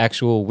 There's the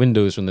actual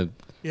windows from the.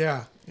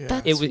 Yeah.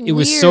 That's it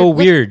was so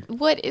weird.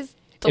 What is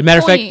the As a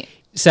matter point? of fact,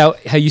 so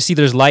how you see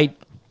there's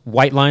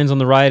white lines on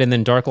the right and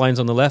then dark lines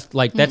on the left,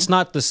 like that's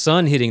not the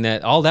sun hitting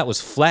that. All that was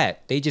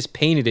flat. They just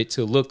painted it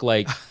to look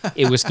like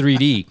it was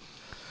 3D.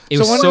 It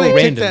was when so did they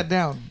random. take that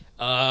down?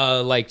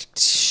 Like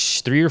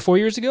 3 or 4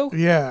 years ago.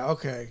 Yeah.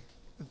 Okay.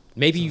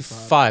 Maybe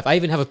 5. I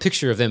even have a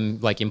picture of them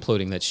like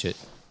imploding that shit.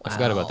 I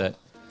forgot about that.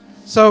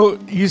 So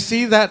you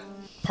see that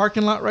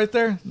parking lot right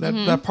there,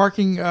 that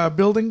parking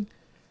building.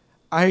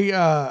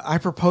 I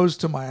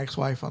proposed to my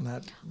ex-wife on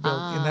that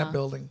in that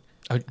building.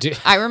 Oh,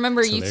 I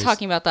remember So you there's-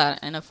 talking about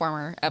that in a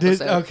former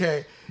episode.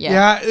 Okay. Yeah.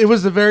 Yeah, it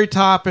was the very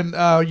top,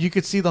 and you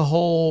could see the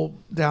whole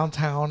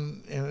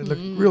downtown, and it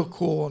looked real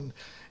cool.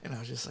 And I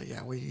was just like,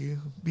 yeah, will you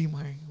be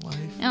my wife?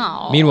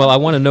 Aw. Meanwhile, I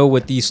want to know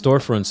what these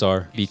storefronts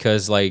are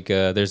because like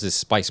there's this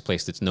spice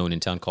place that's known in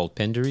town called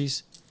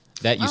Penderies.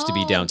 That used to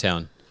be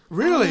downtown.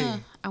 Really?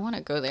 I want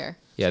to go there.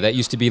 Yeah, that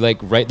used to be like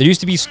right. There used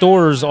to be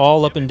stores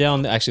all up and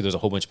down. Actually, there's a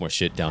whole bunch more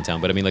shit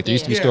downtown. But I mean, like there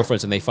used to be Yeah.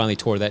 storefronts, and they finally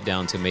tore that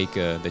down to make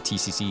the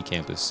TCC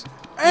campus.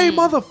 Hey,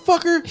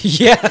 motherfucker!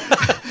 Yeah,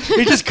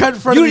 He just cut in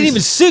front you of didn't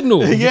even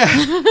signal.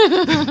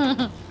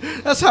 Yeah.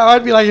 That's how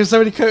I'd be like if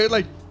somebody could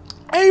like,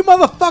 hey,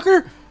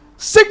 motherfucker,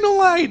 signal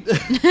light.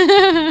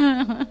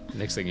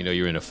 Next thing you know,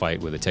 you're in a fight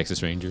with a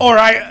Texas Ranger. Or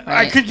I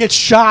Right. could get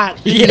shot.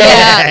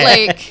 Yeah,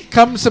 like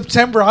Come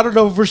September, I don't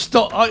know if we're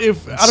still I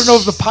don't know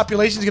if the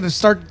population's gonna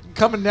start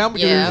coming down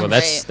because Yeah. well,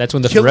 Right. that's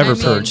when the Kill forever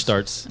me. purge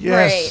starts. yes,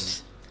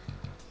 Right.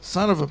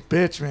 son of a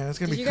bitch, man, it's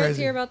gonna Did be you guys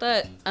crazy. hear about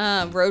that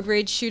road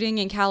rage shooting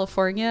in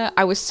California?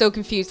 I was so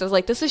confused. I was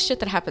like, this is shit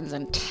that happens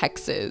in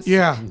Texas.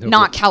 Yeah.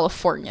 Not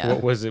California.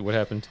 What was it? What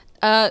happened?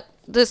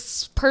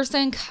 This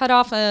person cut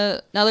off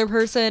another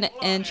person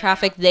in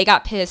traffic. They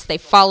got pissed. They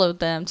followed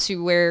them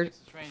to where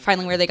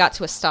they got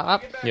to a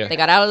stop. Yeah. They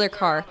got out of their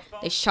car.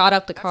 They shot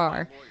up the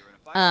car.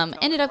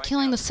 Ended up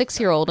killing the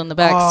 6-year-old in the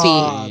back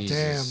Oh, seat.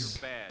 damn.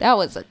 That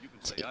was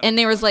and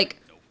there was like,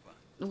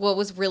 what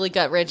was really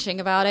gut wrenching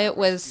about it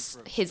was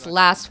his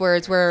last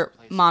words were,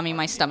 "Mommy,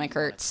 my stomach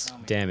hurts."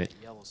 Damn it.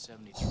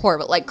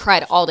 Horrible. Like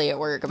cried all day at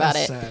work about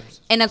That's it. sad.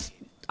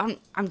 And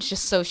I'm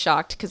just so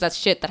shocked because that's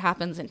shit that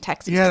happens in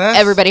Texas. Yeah, that's-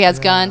 Everybody has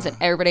guns and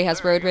everybody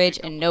has road rage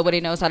and nobody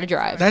knows how to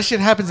drive. That shit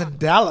happens in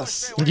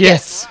Dallas.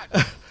 Yes.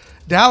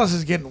 Dallas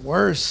is getting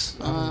worse.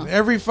 I mean,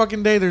 every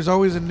fucking day, there's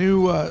always a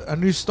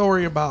new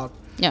story about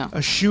Yeah.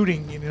 a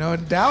shooting. You know,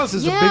 and Dallas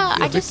is Yeah, a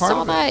big I just part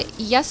saw of it. that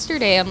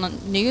yesterday on the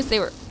news. They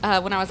were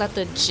when I was at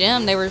the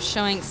gym. They were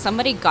showing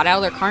somebody got out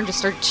of their car and just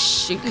started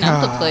shooting up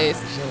the God, place,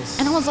 just-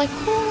 and I was like,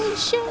 "Holy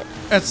shit!"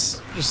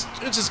 It's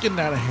just getting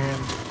out of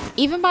hand.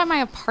 Even by my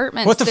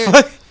apartment. What the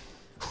fuck?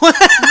 Where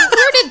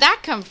did that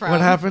come from? What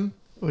happened?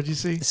 What'd you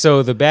see?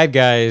 So the bad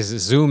guys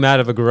zoom out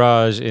of a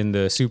garage in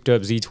the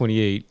souped-up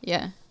Z28.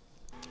 Yeah.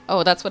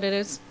 Oh, that's what it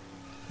is.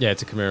 Yeah,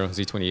 it's a Camaro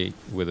Z28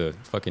 with a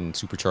fucking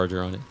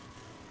supercharger on it.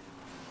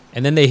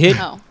 And then they hit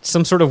Oh.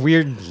 some sort of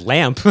weird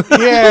lamp Yeah.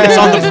 that's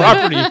on the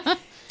property.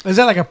 Is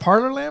that like a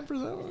parlor lamp or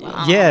something?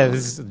 Yeah,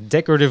 this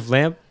decorative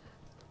lamp.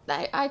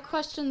 I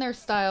question their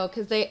style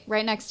because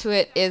right next to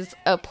it is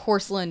a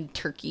porcelain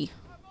turkey.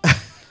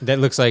 That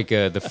looks like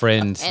the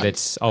friend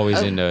that's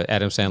always in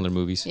Adam Sandler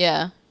movies.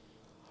 Yeah.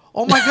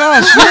 Oh my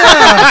gosh!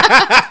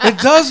 Yeah, it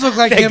does look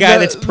like That him. guy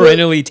that's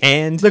perennially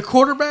tanned. The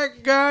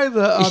quarterback guy,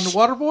 the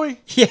Waterboy.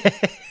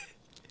 Yeah.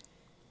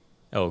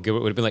 Oh,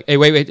 Gilbert would have been like, hey,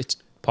 wait,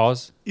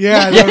 pause.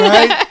 Yeah, I know,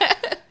 right?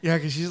 Yeah,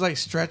 because she's like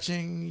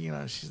stretching. You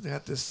know, she's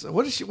got this.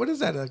 What is she? What is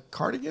that? A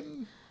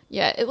cardigan?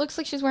 Yeah, it looks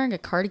like she's wearing a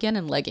cardigan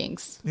and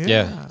leggings.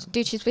 Yeah.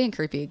 Dude, she's being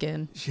creepy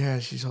again. Yeah,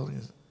 she's holding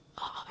it.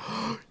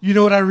 You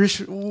know what I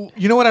wish? You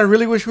know what I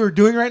really wish we were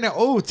doing right now?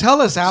 Oh,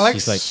 tell us, Alex.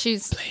 She's like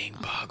She's playing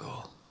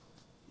Boggle.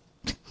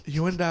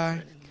 You and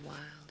I.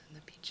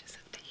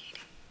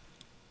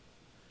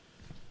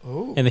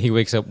 Oh. And then he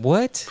wakes up.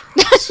 What?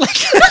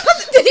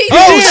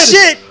 Oh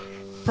shit!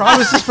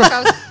 Promises.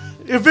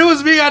 If it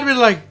was me, I'd be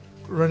like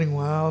running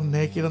wild,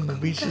 naked on the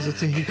beaches of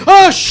Tahiti.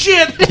 Oh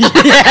shit!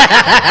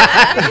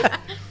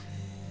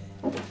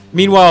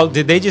 Meanwhile,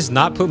 did they just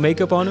not put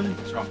makeup on him?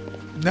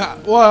 No,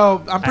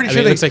 well, I'm pretty I sure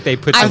mean, it looks like they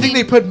put. I Some, think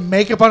they put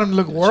makeup on him to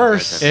look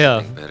worse.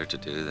 Yeah. Better to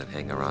do than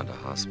hang around a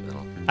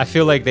hospital. I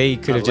feel like they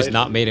could have just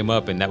not made him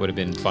up, and that would have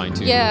been fine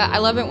too. Yeah, I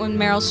love it when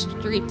Meryl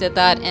Streep did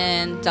that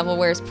in Devil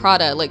Wears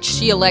Prada. Like,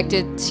 she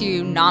elected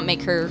to not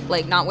make her,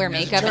 like, not wear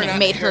makeup, and it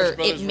made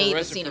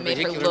the scene, it made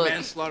her look,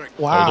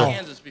 Wow.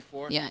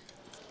 yeah,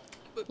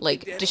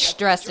 like,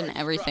 distressed and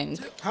everything.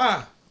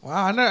 Huh.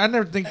 Wow, I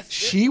never think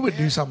she would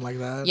do something like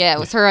that. Yeah, it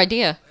was her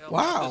idea.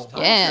 Wow.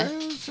 Yeah.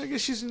 Okay. So I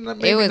guess she's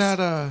maybe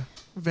not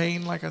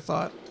vain like I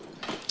thought.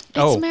 It's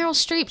Meryl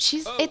Streep.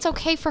 It's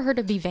okay for her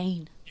to be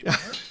vain.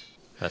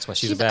 That's why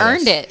she's She's a badass.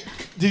 earned it.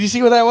 Did you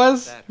see what that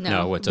was?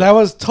 No. What's That up?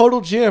 was Total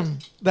Gym.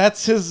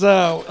 That's his.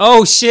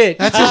 Oh shit!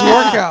 That's his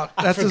workout.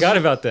 I That's forgot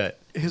about that.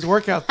 his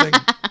workout thing.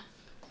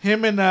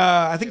 Him and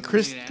I think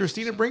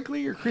Christina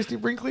Brinkley or Christy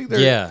Brinkley.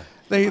 Yeah.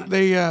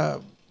 They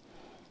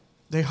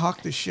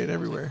hawk this shit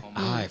everywhere.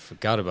 I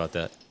forgot about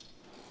that.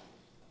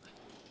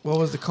 What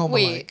was the coma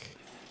Wait. like?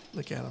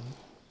 Look at him.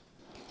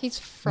 He's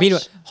fresh.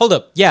 Meanwhile, hold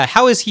up. Yeah,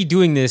 how is he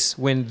doing this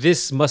when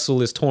this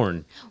muscle is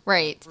torn?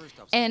 Right.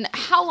 And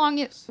how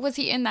long was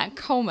he in that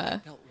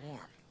coma?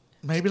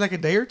 Maybe like a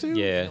day or two.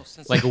 Yeah,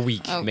 like a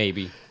week, Oh.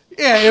 maybe.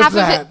 Yeah, if Half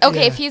that. of it. Okay,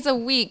 yeah. if he's a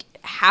week,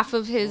 half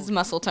of his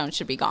muscle tone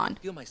should be gone.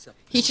 He It's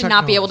should Chuck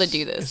not be able to Norris.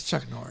 do this. It's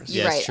Chuck Norris.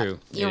 Yeah, Right. it's true.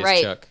 It You're is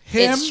right. Chuck.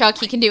 It's Him- Chuck.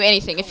 He can do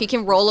anything. If he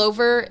can roll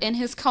over in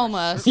his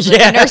coma, so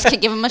Yeah. the nurse can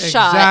give him a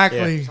shot.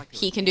 Exactly.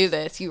 He can do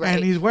this. You right?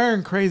 And he's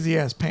wearing crazy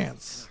ass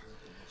pants.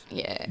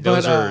 yeah.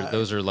 Those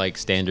But, are like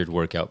standard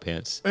workout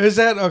pants. Is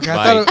that okay?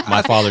 I thought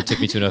My father took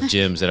me to enough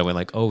gyms that I went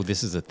like, oh,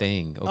 this is a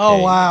thing. Okay.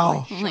 Oh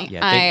wow. Like,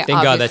 Yeah, I thank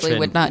God that obviously trend-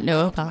 would not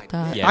know about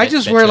that. Yeah, I that-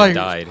 just that wear trend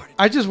like died.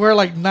 I just wear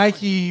like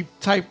Nike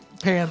type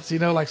pants, you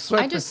know, like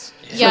sweat. I just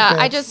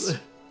I've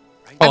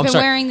I'm been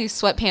sorry. wearing these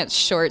sweatpants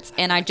shorts,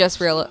 and I just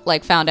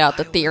found out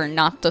that they are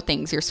not the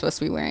things you're supposed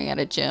to be wearing at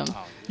a gym.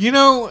 You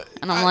know,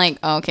 And I'm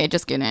like, okay,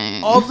 just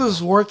kidding. all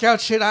this workout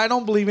shit, I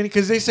don't believe in it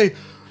because they say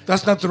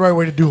that's not the right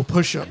way to do a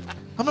push up.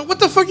 I'm like, what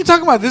the fuck are you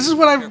talking about? This is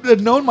what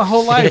I've known my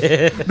whole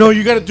life. No,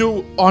 you got to do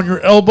it on your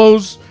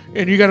elbows,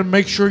 and you got to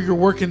make sure you're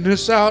working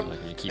this out.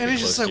 keep And it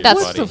it's just close like, to your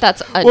what body. the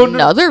That's Well, no-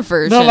 another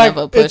version no, like, of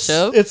a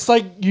push-up. It's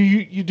like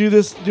you do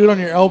it on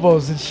your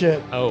elbows and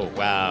shit. Oh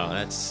wow,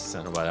 that's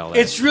not about all that.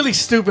 It's really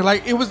stupid.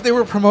 Like they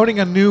were promoting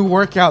a new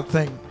workout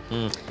thing,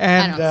 and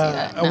I don't see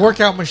that, a no.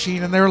 workout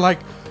machine, and they were like,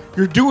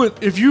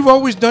 if you've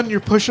always done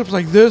your push-ups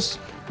like this,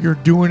 you're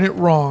doing it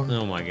wrong.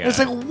 Oh my god. It's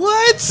like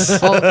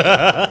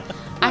what?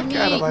 I out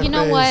of my mean, you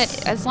know face.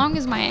 what? As long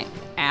as my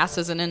ass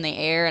isn't in the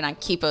air and I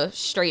keep a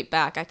straight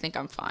back, I think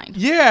I'm fine.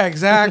 Yeah,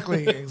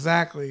 exactly,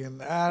 exactly.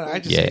 And I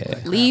just hate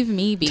that. Leave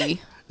me be.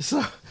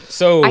 So,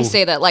 So I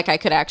say that like I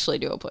could actually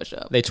do a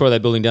push-up. they tore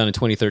that building down in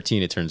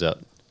 2013. It turns out.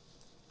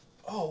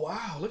 oh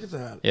wow, look at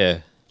that. Yeah.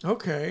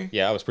 Okay.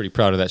 Yeah, I was pretty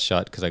proud of that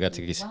shot because I got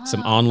to get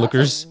some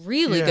onlookers.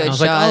 Really Yeah. good I was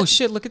shot. like, oh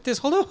shit, look at this.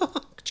 Hold on.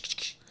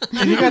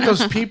 And you got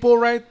those people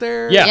right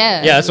there. Yeah,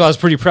 Yeah. yeah. That's why I was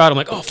pretty proud. I'm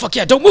like, oh fuck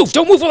yeah, don't move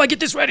while I get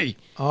this ready.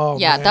 Oh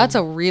yeah, man. that's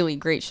a really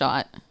great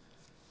shot.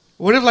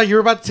 What if like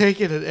you're about to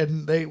take it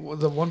and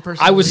the one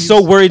person? I was leaves?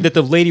 so worried that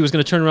the lady was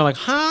gonna turn around like,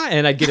 huh,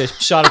 and I'd get a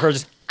shot of her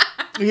just.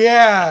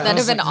 Yeah. That'd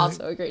have been like,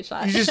 also a great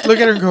shot. You just look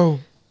at her and go,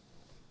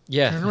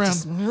 Yeah. turn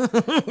around.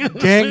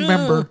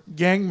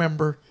 Gang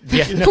member.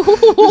 Yeah.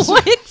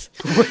 What?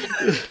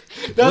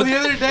 No, the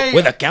other day.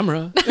 With a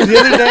camera. The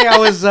other day, I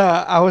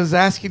was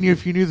asking you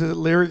if you knew the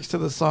lyrics to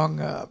the song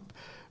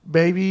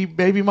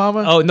 "Baby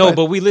Mama." Oh no,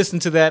 but we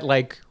listened to that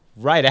like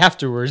right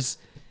afterwards.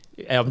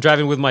 I'm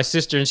driving with my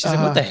sister, and she's like,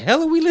 "What the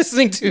hell are we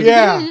listening to?"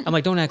 Yeah. I'm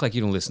like, "Don't act like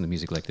you don't listen to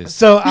music like this."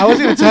 So I was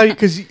going to tell you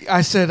because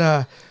I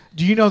said,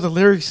 "Do you know the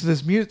lyrics to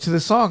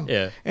this song?"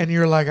 Yeah. And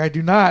you're like, "I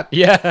do not."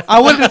 Yeah.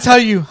 I wanted to tell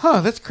you,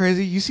 that's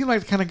crazy. You seem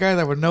like the kind of guy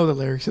that would know the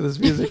lyrics to this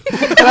music.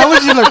 And I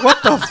was just like,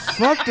 "What the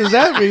fuck does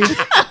that mean?"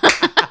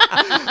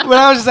 But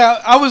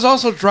I was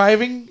also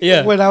driving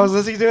when I was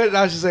listening to it, and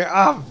I was just like,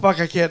 fuck,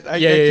 I can't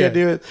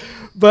do it.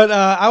 But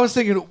I was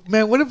thinking,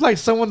 man, what if like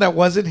someone that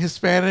wasn't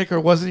Hispanic or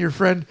wasn't your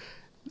friend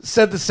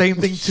said the same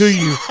thing to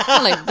you?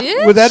 I'm like,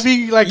 bitch. Would that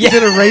be like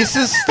considered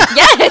racist?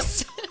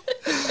 Yes.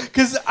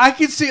 Because I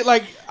could see,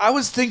 like, I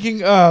was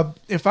thinking,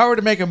 if I were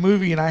to make a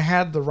movie and I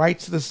had the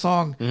rights to the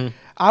song,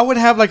 I would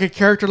have like a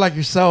character like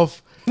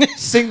yourself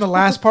sing the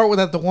last part where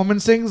that the woman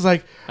sings,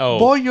 like,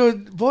 boy, you're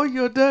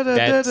da da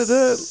da da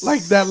da,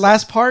 like that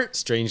last part.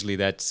 Strangely,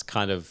 that's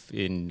kind of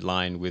in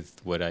line with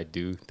what I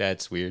do.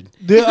 That's weird.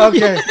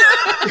 Okay.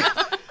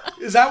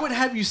 Is that would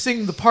have you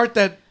sing the part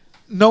that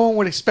no one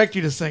would expect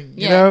you to sing.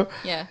 You Yeah, know.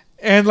 yeah.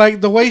 And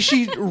like the way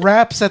she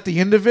raps at the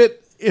end of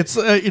it, it's.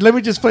 Let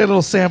me just play a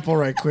little sample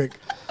right quick.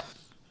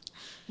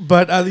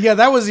 But yeah,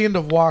 that was the end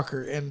of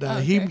Walker, and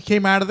he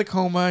came out of the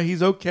coma.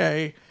 He's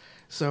okay,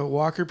 so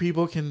Walker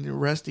people can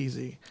rest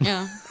easy.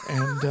 Yeah.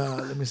 And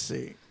let me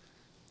see.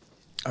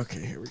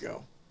 Okay, here we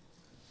go.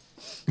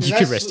 You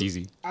can rest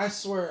easy. I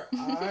swear,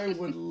 I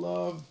would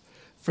love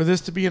for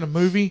this to be in a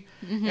movie,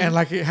 and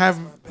like it have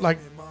like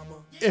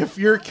if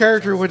your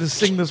character would have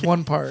sing this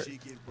one part.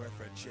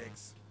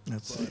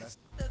 Let's see.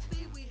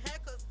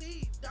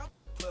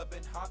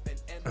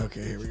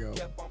 Okay, here we go.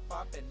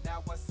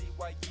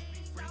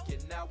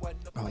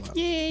 Hold on.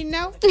 Yeah,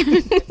 no.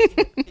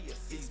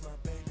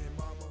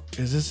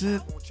 Is this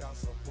it?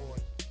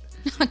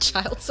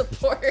 Child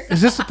support.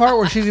 Is this the part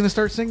where she's gonna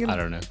start singing? I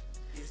don't know.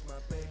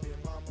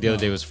 The other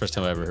day was the first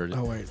time I ever heard it.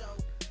 Oh wait.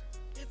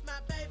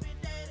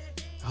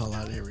 Hold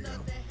on, here we go.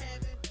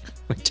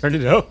 Turn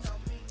it up.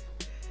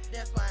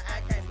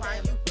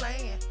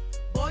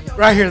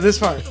 Right here, this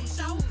part.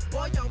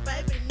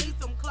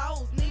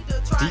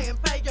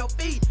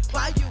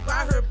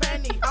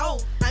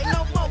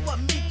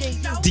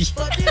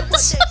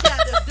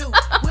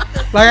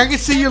 Like I can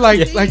see you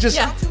like just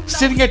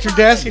sitting at your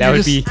desk. And That you're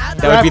would just be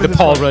the rapping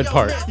Paul this Rudd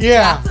part.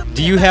 Yeah.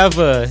 Do you have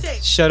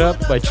 "Shut Up"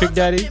 by Trick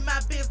Daddy?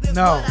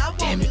 No.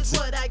 Damn it.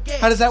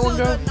 How does that one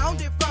go?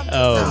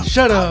 Oh.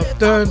 Shut up,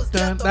 dun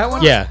dun. That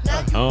one. Yeah.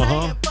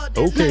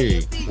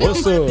 Okay.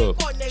 What's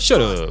up?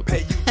 Shut up.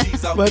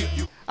 But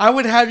I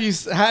would have you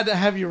had to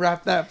have you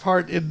rap that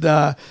part in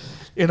a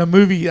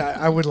movie.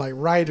 I would like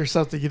write or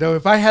something. You know,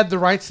 if I had the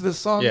rights to this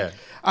song, Yeah.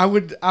 I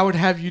would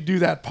have you do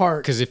that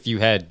part. Because if you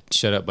had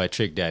 "Shut Up" by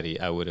Trick Daddy,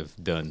 I would have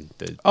done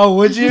the. Oh,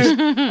 would you?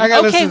 I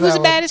got Okay, who's the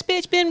the baddest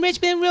bitch? Been rich,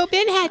 been real,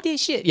 been had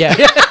this shit. Yeah.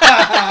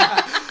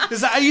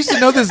 I used to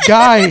know this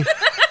guy.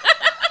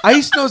 I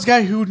used to know this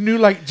guy who knew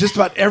like just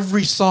about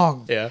every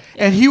song. Yeah.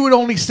 And he would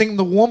only sing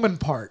the woman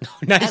part.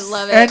 Nice. I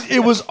love it. And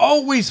it was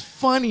always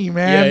funny,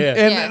 man. Yeah,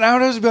 yeah. And I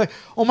would always be like,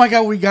 oh my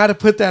God, we got to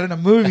put that in a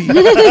movie.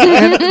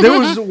 And there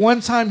was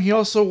one time he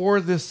also wore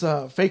this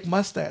fake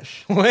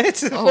mustache.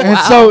 What? Oh, And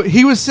wow. so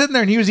he was sitting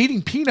there and he was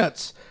eating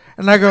peanuts.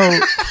 And I go,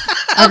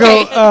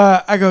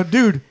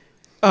 dude,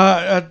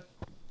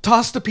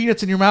 toss the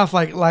peanuts in your mouth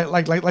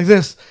like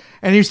this.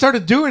 And he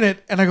started doing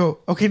it. And I go,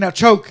 okay, now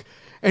choke.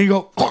 And you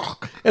go,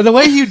 and the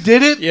way he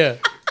did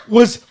it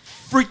was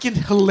freaking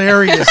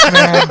hilarious,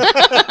 man.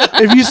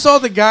 If you saw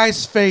the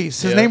guy's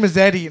face, his name is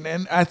Eddie,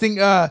 and I think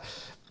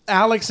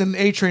Alex and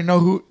A-Train know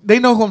who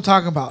I'm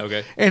talking about.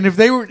 Okay. And if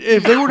they would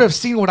have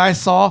seen what I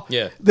saw,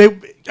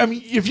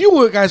 if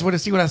you guys would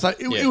have seen what I saw,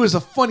 it was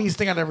the funniest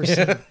thing I'd ever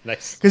seen.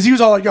 Nice. Because he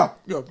was all like, yo,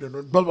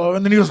 blah, blah,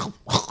 and then he was,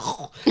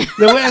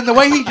 the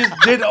way he just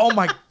did, oh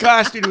my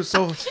gosh, dude, it was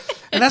so,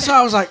 and that's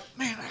why I was like,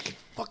 man, I can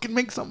fucking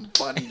make something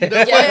funny. You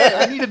know?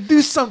 I need to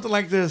do something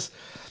like this.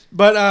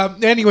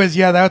 But anyways,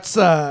 yeah, that's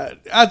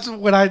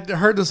when I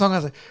heard the song, I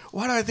was like,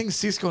 why do I think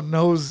Cisco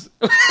knows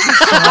this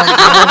song?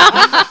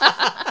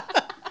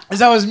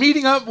 As I was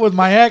meeting up with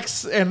my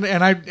ex and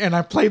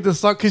I played this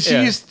song because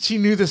she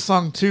knew this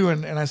song too,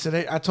 and I said,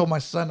 hey, I told my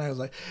son, I was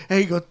like,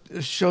 hey, go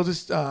show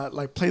this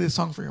play this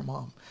song for your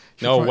mom.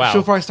 She'll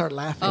probably start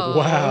laughing. Oh.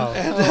 Wow.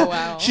 And,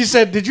 wow. She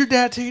said, did your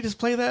dad tell you to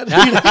play that?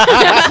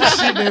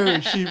 She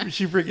knew.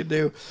 She freaking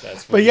knew.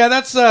 But yeah,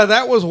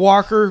 that was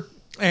Walker.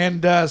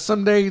 And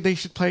someday they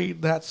should play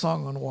that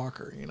song on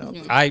Walker, you know.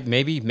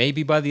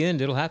 Maybe by the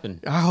end it'll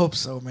happen. I hope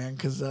so, man,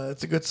 because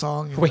it's a good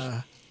song. And, Wait.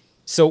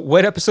 So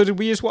what episode did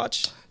we just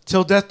watch?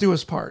 Till Death Do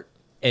Us Part.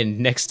 And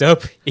next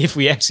up, if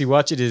we actually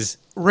watch it, is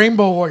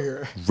Rainbow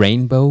Warrior.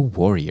 Rainbow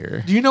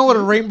Warrior. Do you know what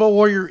a Rainbow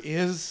Warrior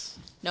is?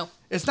 No.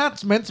 It's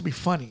not meant to be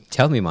funny.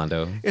 Tell me,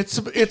 Mondo.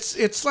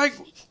 It's like,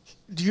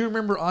 do you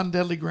remember On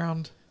Deadly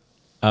Ground?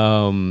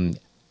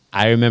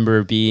 I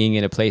remember being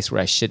in a place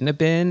where I shouldn't have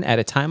been at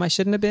a time I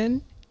shouldn't have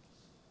been.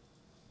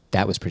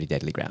 That was pretty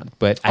deadly ground,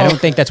 but I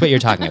don't think that's what you're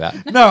talking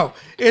about. No,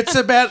 it's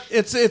about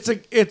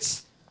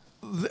it's.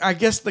 I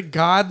guess the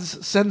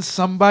gods send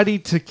somebody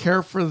to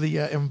care for the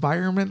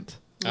environment.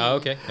 Oh,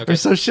 okay. Or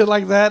some shit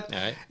like that. All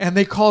right. And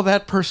they call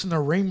that person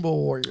a Rainbow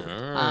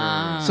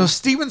Warrior. So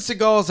Steven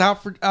Seagal is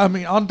out for,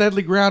 On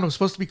Deadly Ground was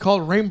supposed to be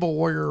called Rainbow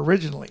Warrior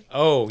originally.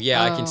 Oh,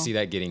 yeah, I can see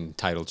that getting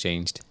title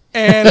changed.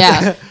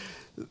 And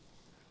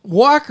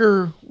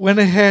Walker went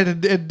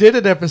ahead and did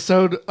an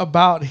episode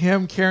about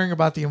him caring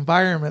about the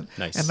environment.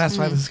 Nice. And that's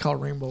why this is called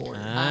Rainbow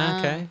Warrior.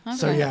 Okay.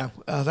 So yeah,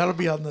 that'll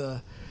be on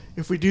the,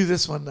 if we do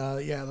this one,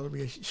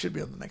 should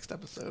be on the next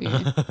episode.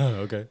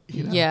 Okay.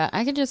 You know? Yeah,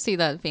 I could just see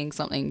that being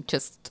something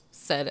just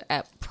said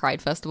at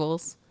Pride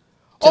festivals.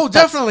 Oh,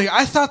 definitely.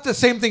 I thought the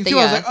same thing too.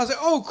 Yeah. I was like,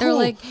 oh, cool. They're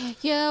like,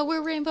 yeah,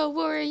 we're Rainbow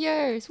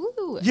Warriors.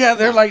 Woo. Yeah,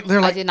 they're like.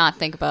 I did not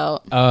think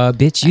about.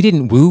 Bitch, you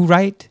didn't woo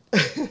right.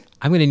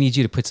 I'm gonna need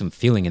you to put some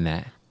feeling in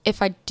that.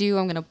 If I do,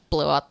 I'm gonna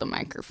blow out the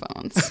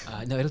microphones.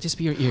 No, it'll just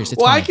be your ears.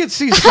 It's Well, fine. I could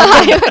see someone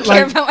I don't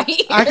care about my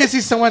ears. I could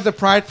see someone at the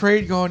Pride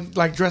Parade going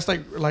like dressed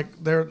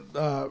like they're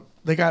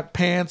they got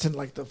pants and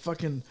like the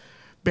fucking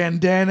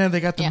bandana.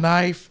 They got the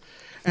knife.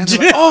 And they're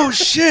like, oh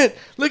shit,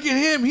 look at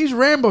him, he's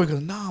Rambo. He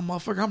goes, nah,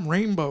 motherfucker, I'm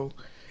Rainbow.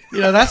 You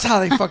know, that's how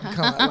they fucking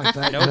come out like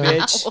that. No, you know?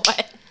 bitch.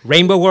 What?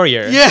 Rainbow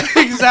Warrior. Yeah,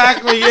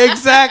 exactly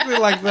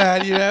like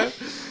that. You know,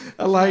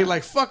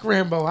 like fuck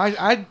Rambo.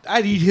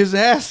 I'd eat his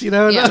ass. You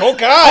know. Yeah. Oh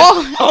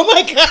God! Oh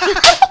my God!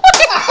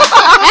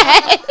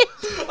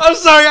 I'm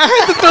sorry, I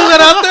had to throw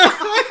that out there.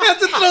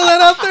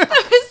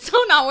 That was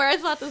so not where I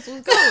thought this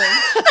was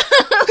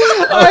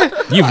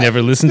going. You've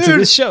never listened to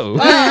this show.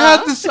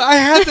 I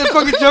had that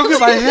fucking joke in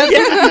my head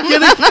from the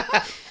beginning.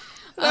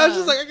 I was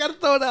just like, I gotta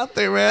throw it out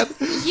there, man.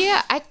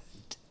 Yeah,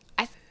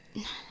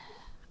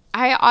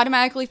 I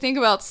automatically think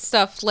about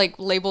stuff like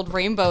labeled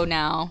rainbow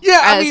now.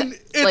 Yeah, I as, mean,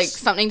 it's like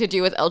something to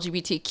do with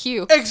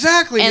LGBTQ.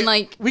 Exactly. And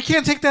like, we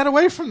can't take that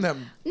away from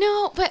them.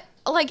 no, but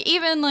like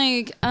even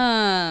like when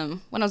I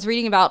was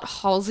reading about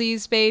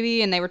Halsey's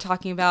baby and they were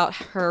talking about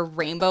her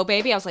rainbow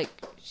baby, I was like,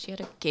 she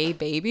had a gay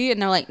baby,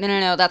 and they're like,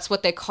 no, that's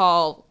what they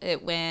call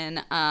it when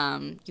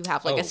you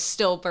have like a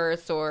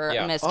stillbirth or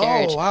a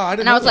miscarriage. Oh wow, I didn't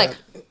and know I was that. like,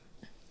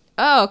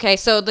 oh, okay,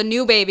 so the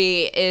new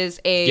baby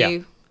is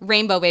a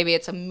rainbow baby.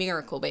 It's a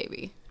miracle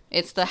baby.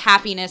 It's the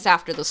happiness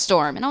after the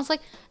storm. And I was like,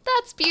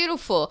 that's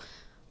beautiful.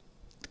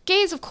 The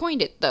gays have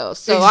coined it, though.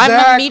 So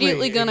I'm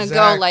immediately going to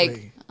go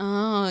like,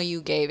 oh,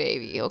 you gay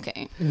baby.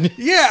 Okay.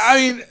 Yeah, I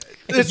mean,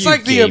 it's You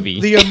like the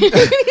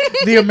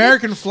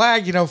American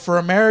flag, you know, for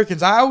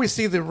Americans. I always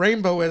see the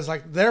rainbow as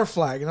like their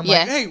flag. And I'm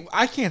like, hey,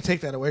 I can't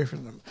take that away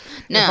from them.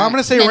 No, if I'm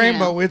going to say no,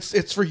 rainbow,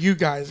 it's for you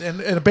guys. And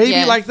a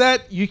baby like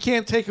that, you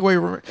can't take away.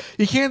 You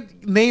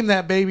can't name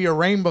that baby a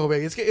rainbow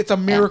baby. It's a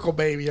miracle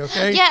baby,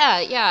 okay?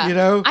 Yeah. You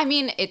know? I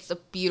mean, it's a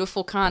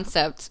beautiful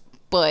concept.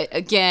 But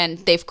again,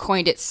 they've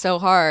coined it so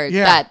hard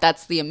that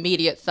that's the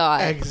immediate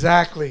thought.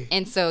 Exactly.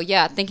 And so,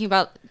 yeah, thinking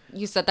about,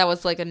 you said that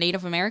was like a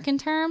Native American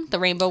term, the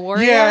Rainbow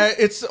Warrior? Yeah,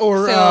 it's,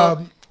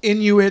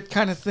 Inuit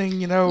kind of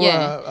thing, you know?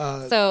 Yeah.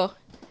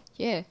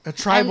 Yeah. A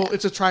tribal,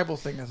 it's a tribal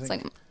thing, I think. It's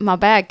like, my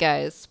bad,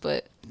 guys,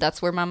 but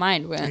that's where my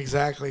mind went.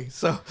 Exactly.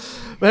 So,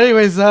 but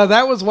anyways,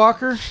 that was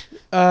Walker.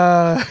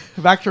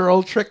 Back to our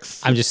old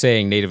tricks. I'm just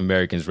saying Native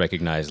Americans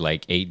recognize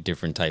like 8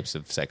 different types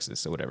of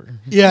sexes or whatever.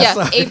 Yes.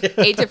 Yeah,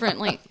 eight different,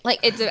 like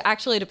it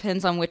actually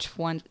depends on which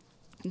one.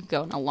 I'm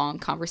going a long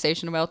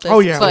conversation about this. Oh,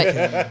 yeah.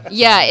 But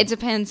yeah, it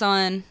depends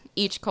on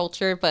each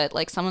culture, but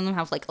like some of them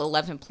have like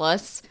 11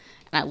 plus,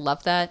 and I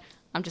love that.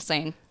 I'm just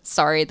saying,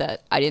 sorry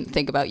that I didn't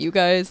think about you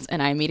guys,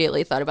 and I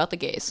immediately thought about the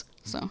gays.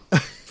 So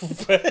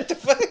What the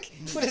fuck?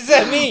 What does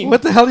that mean?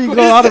 What the hell are you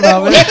going on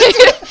about, man?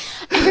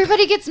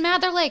 everybody gets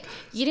mad. They're like,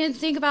 you didn't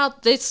think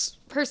about this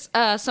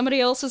somebody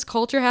else's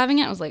culture having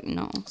it. I was like,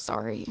 no,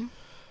 sorry.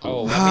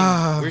 Oh,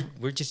 I mean,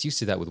 we're just used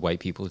to that with white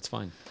people. It's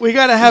fine. We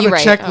gotta have a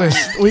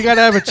checklist. We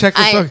gotta have a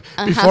checklist.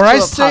 Before I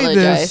say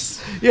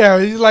this,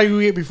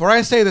 before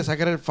I say this, I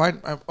gotta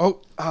find.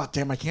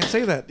 Damn! I can't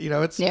say that. You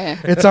know, it's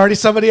already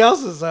somebody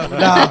else's. But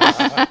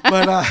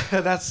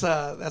that's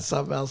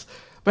something else.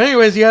 But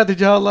anyways, did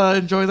y'all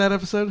enjoy that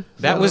episode?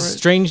 That was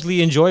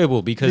strangely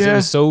enjoyable because it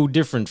was so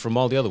different from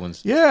all the other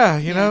ones. Yeah,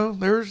 you know,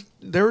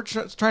 they were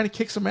trying to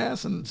kick some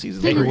ass in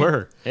season 3. They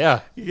were,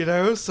 yeah. You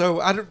know, so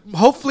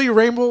hopefully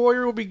Rainbow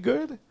Warrior will be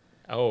good.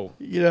 Oh,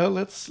 you know,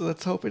 let's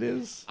hope it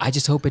is. I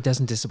just hope it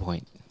doesn't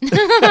disappoint.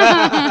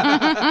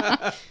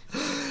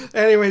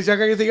 Anyways, y'all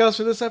got anything else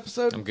for this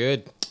episode? I'm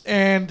good.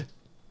 And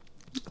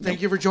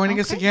thank you for joining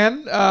us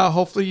again.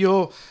 Hopefully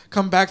you'll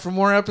come back for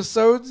more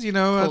episodes. You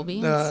know,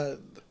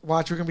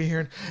 watch, we're gonna be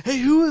hearing, hey,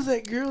 who was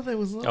that girl that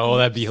was on? Oh,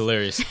 that'd be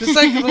hilarious. Just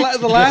like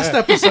the last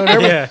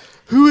episode.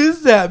 Who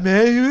is that,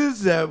 man? Who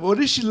is that? What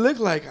does she look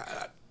like?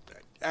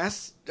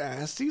 Ask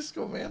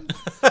Cisco, man.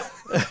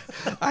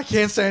 I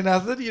can't say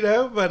nothing, you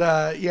know,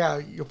 but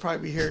you'll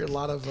probably be hearing a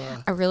lot of.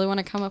 I really want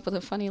to come up with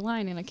a funny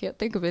line, and I can't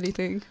think of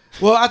anything.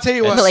 Well, I'll tell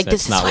you what.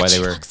 That's not why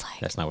they were.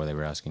 That's not what they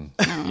were asking.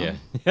 No.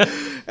 Yeah.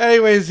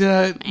 Anyways,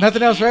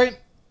 nothing else, right?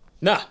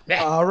 No.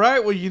 All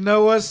right. Well, you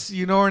know us.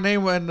 You know our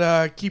name,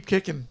 and keep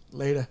kicking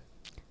later.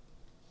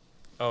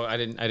 Oh, I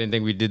didn't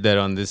think we did that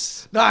on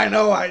this. No, I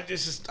know. I'm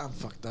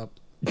fucked up.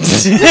 We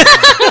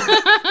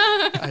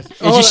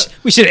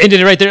should have ended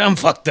it right there. I'm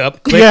fucked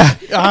up. Click.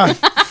 Yeah.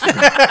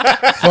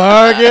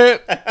 Fuck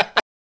it.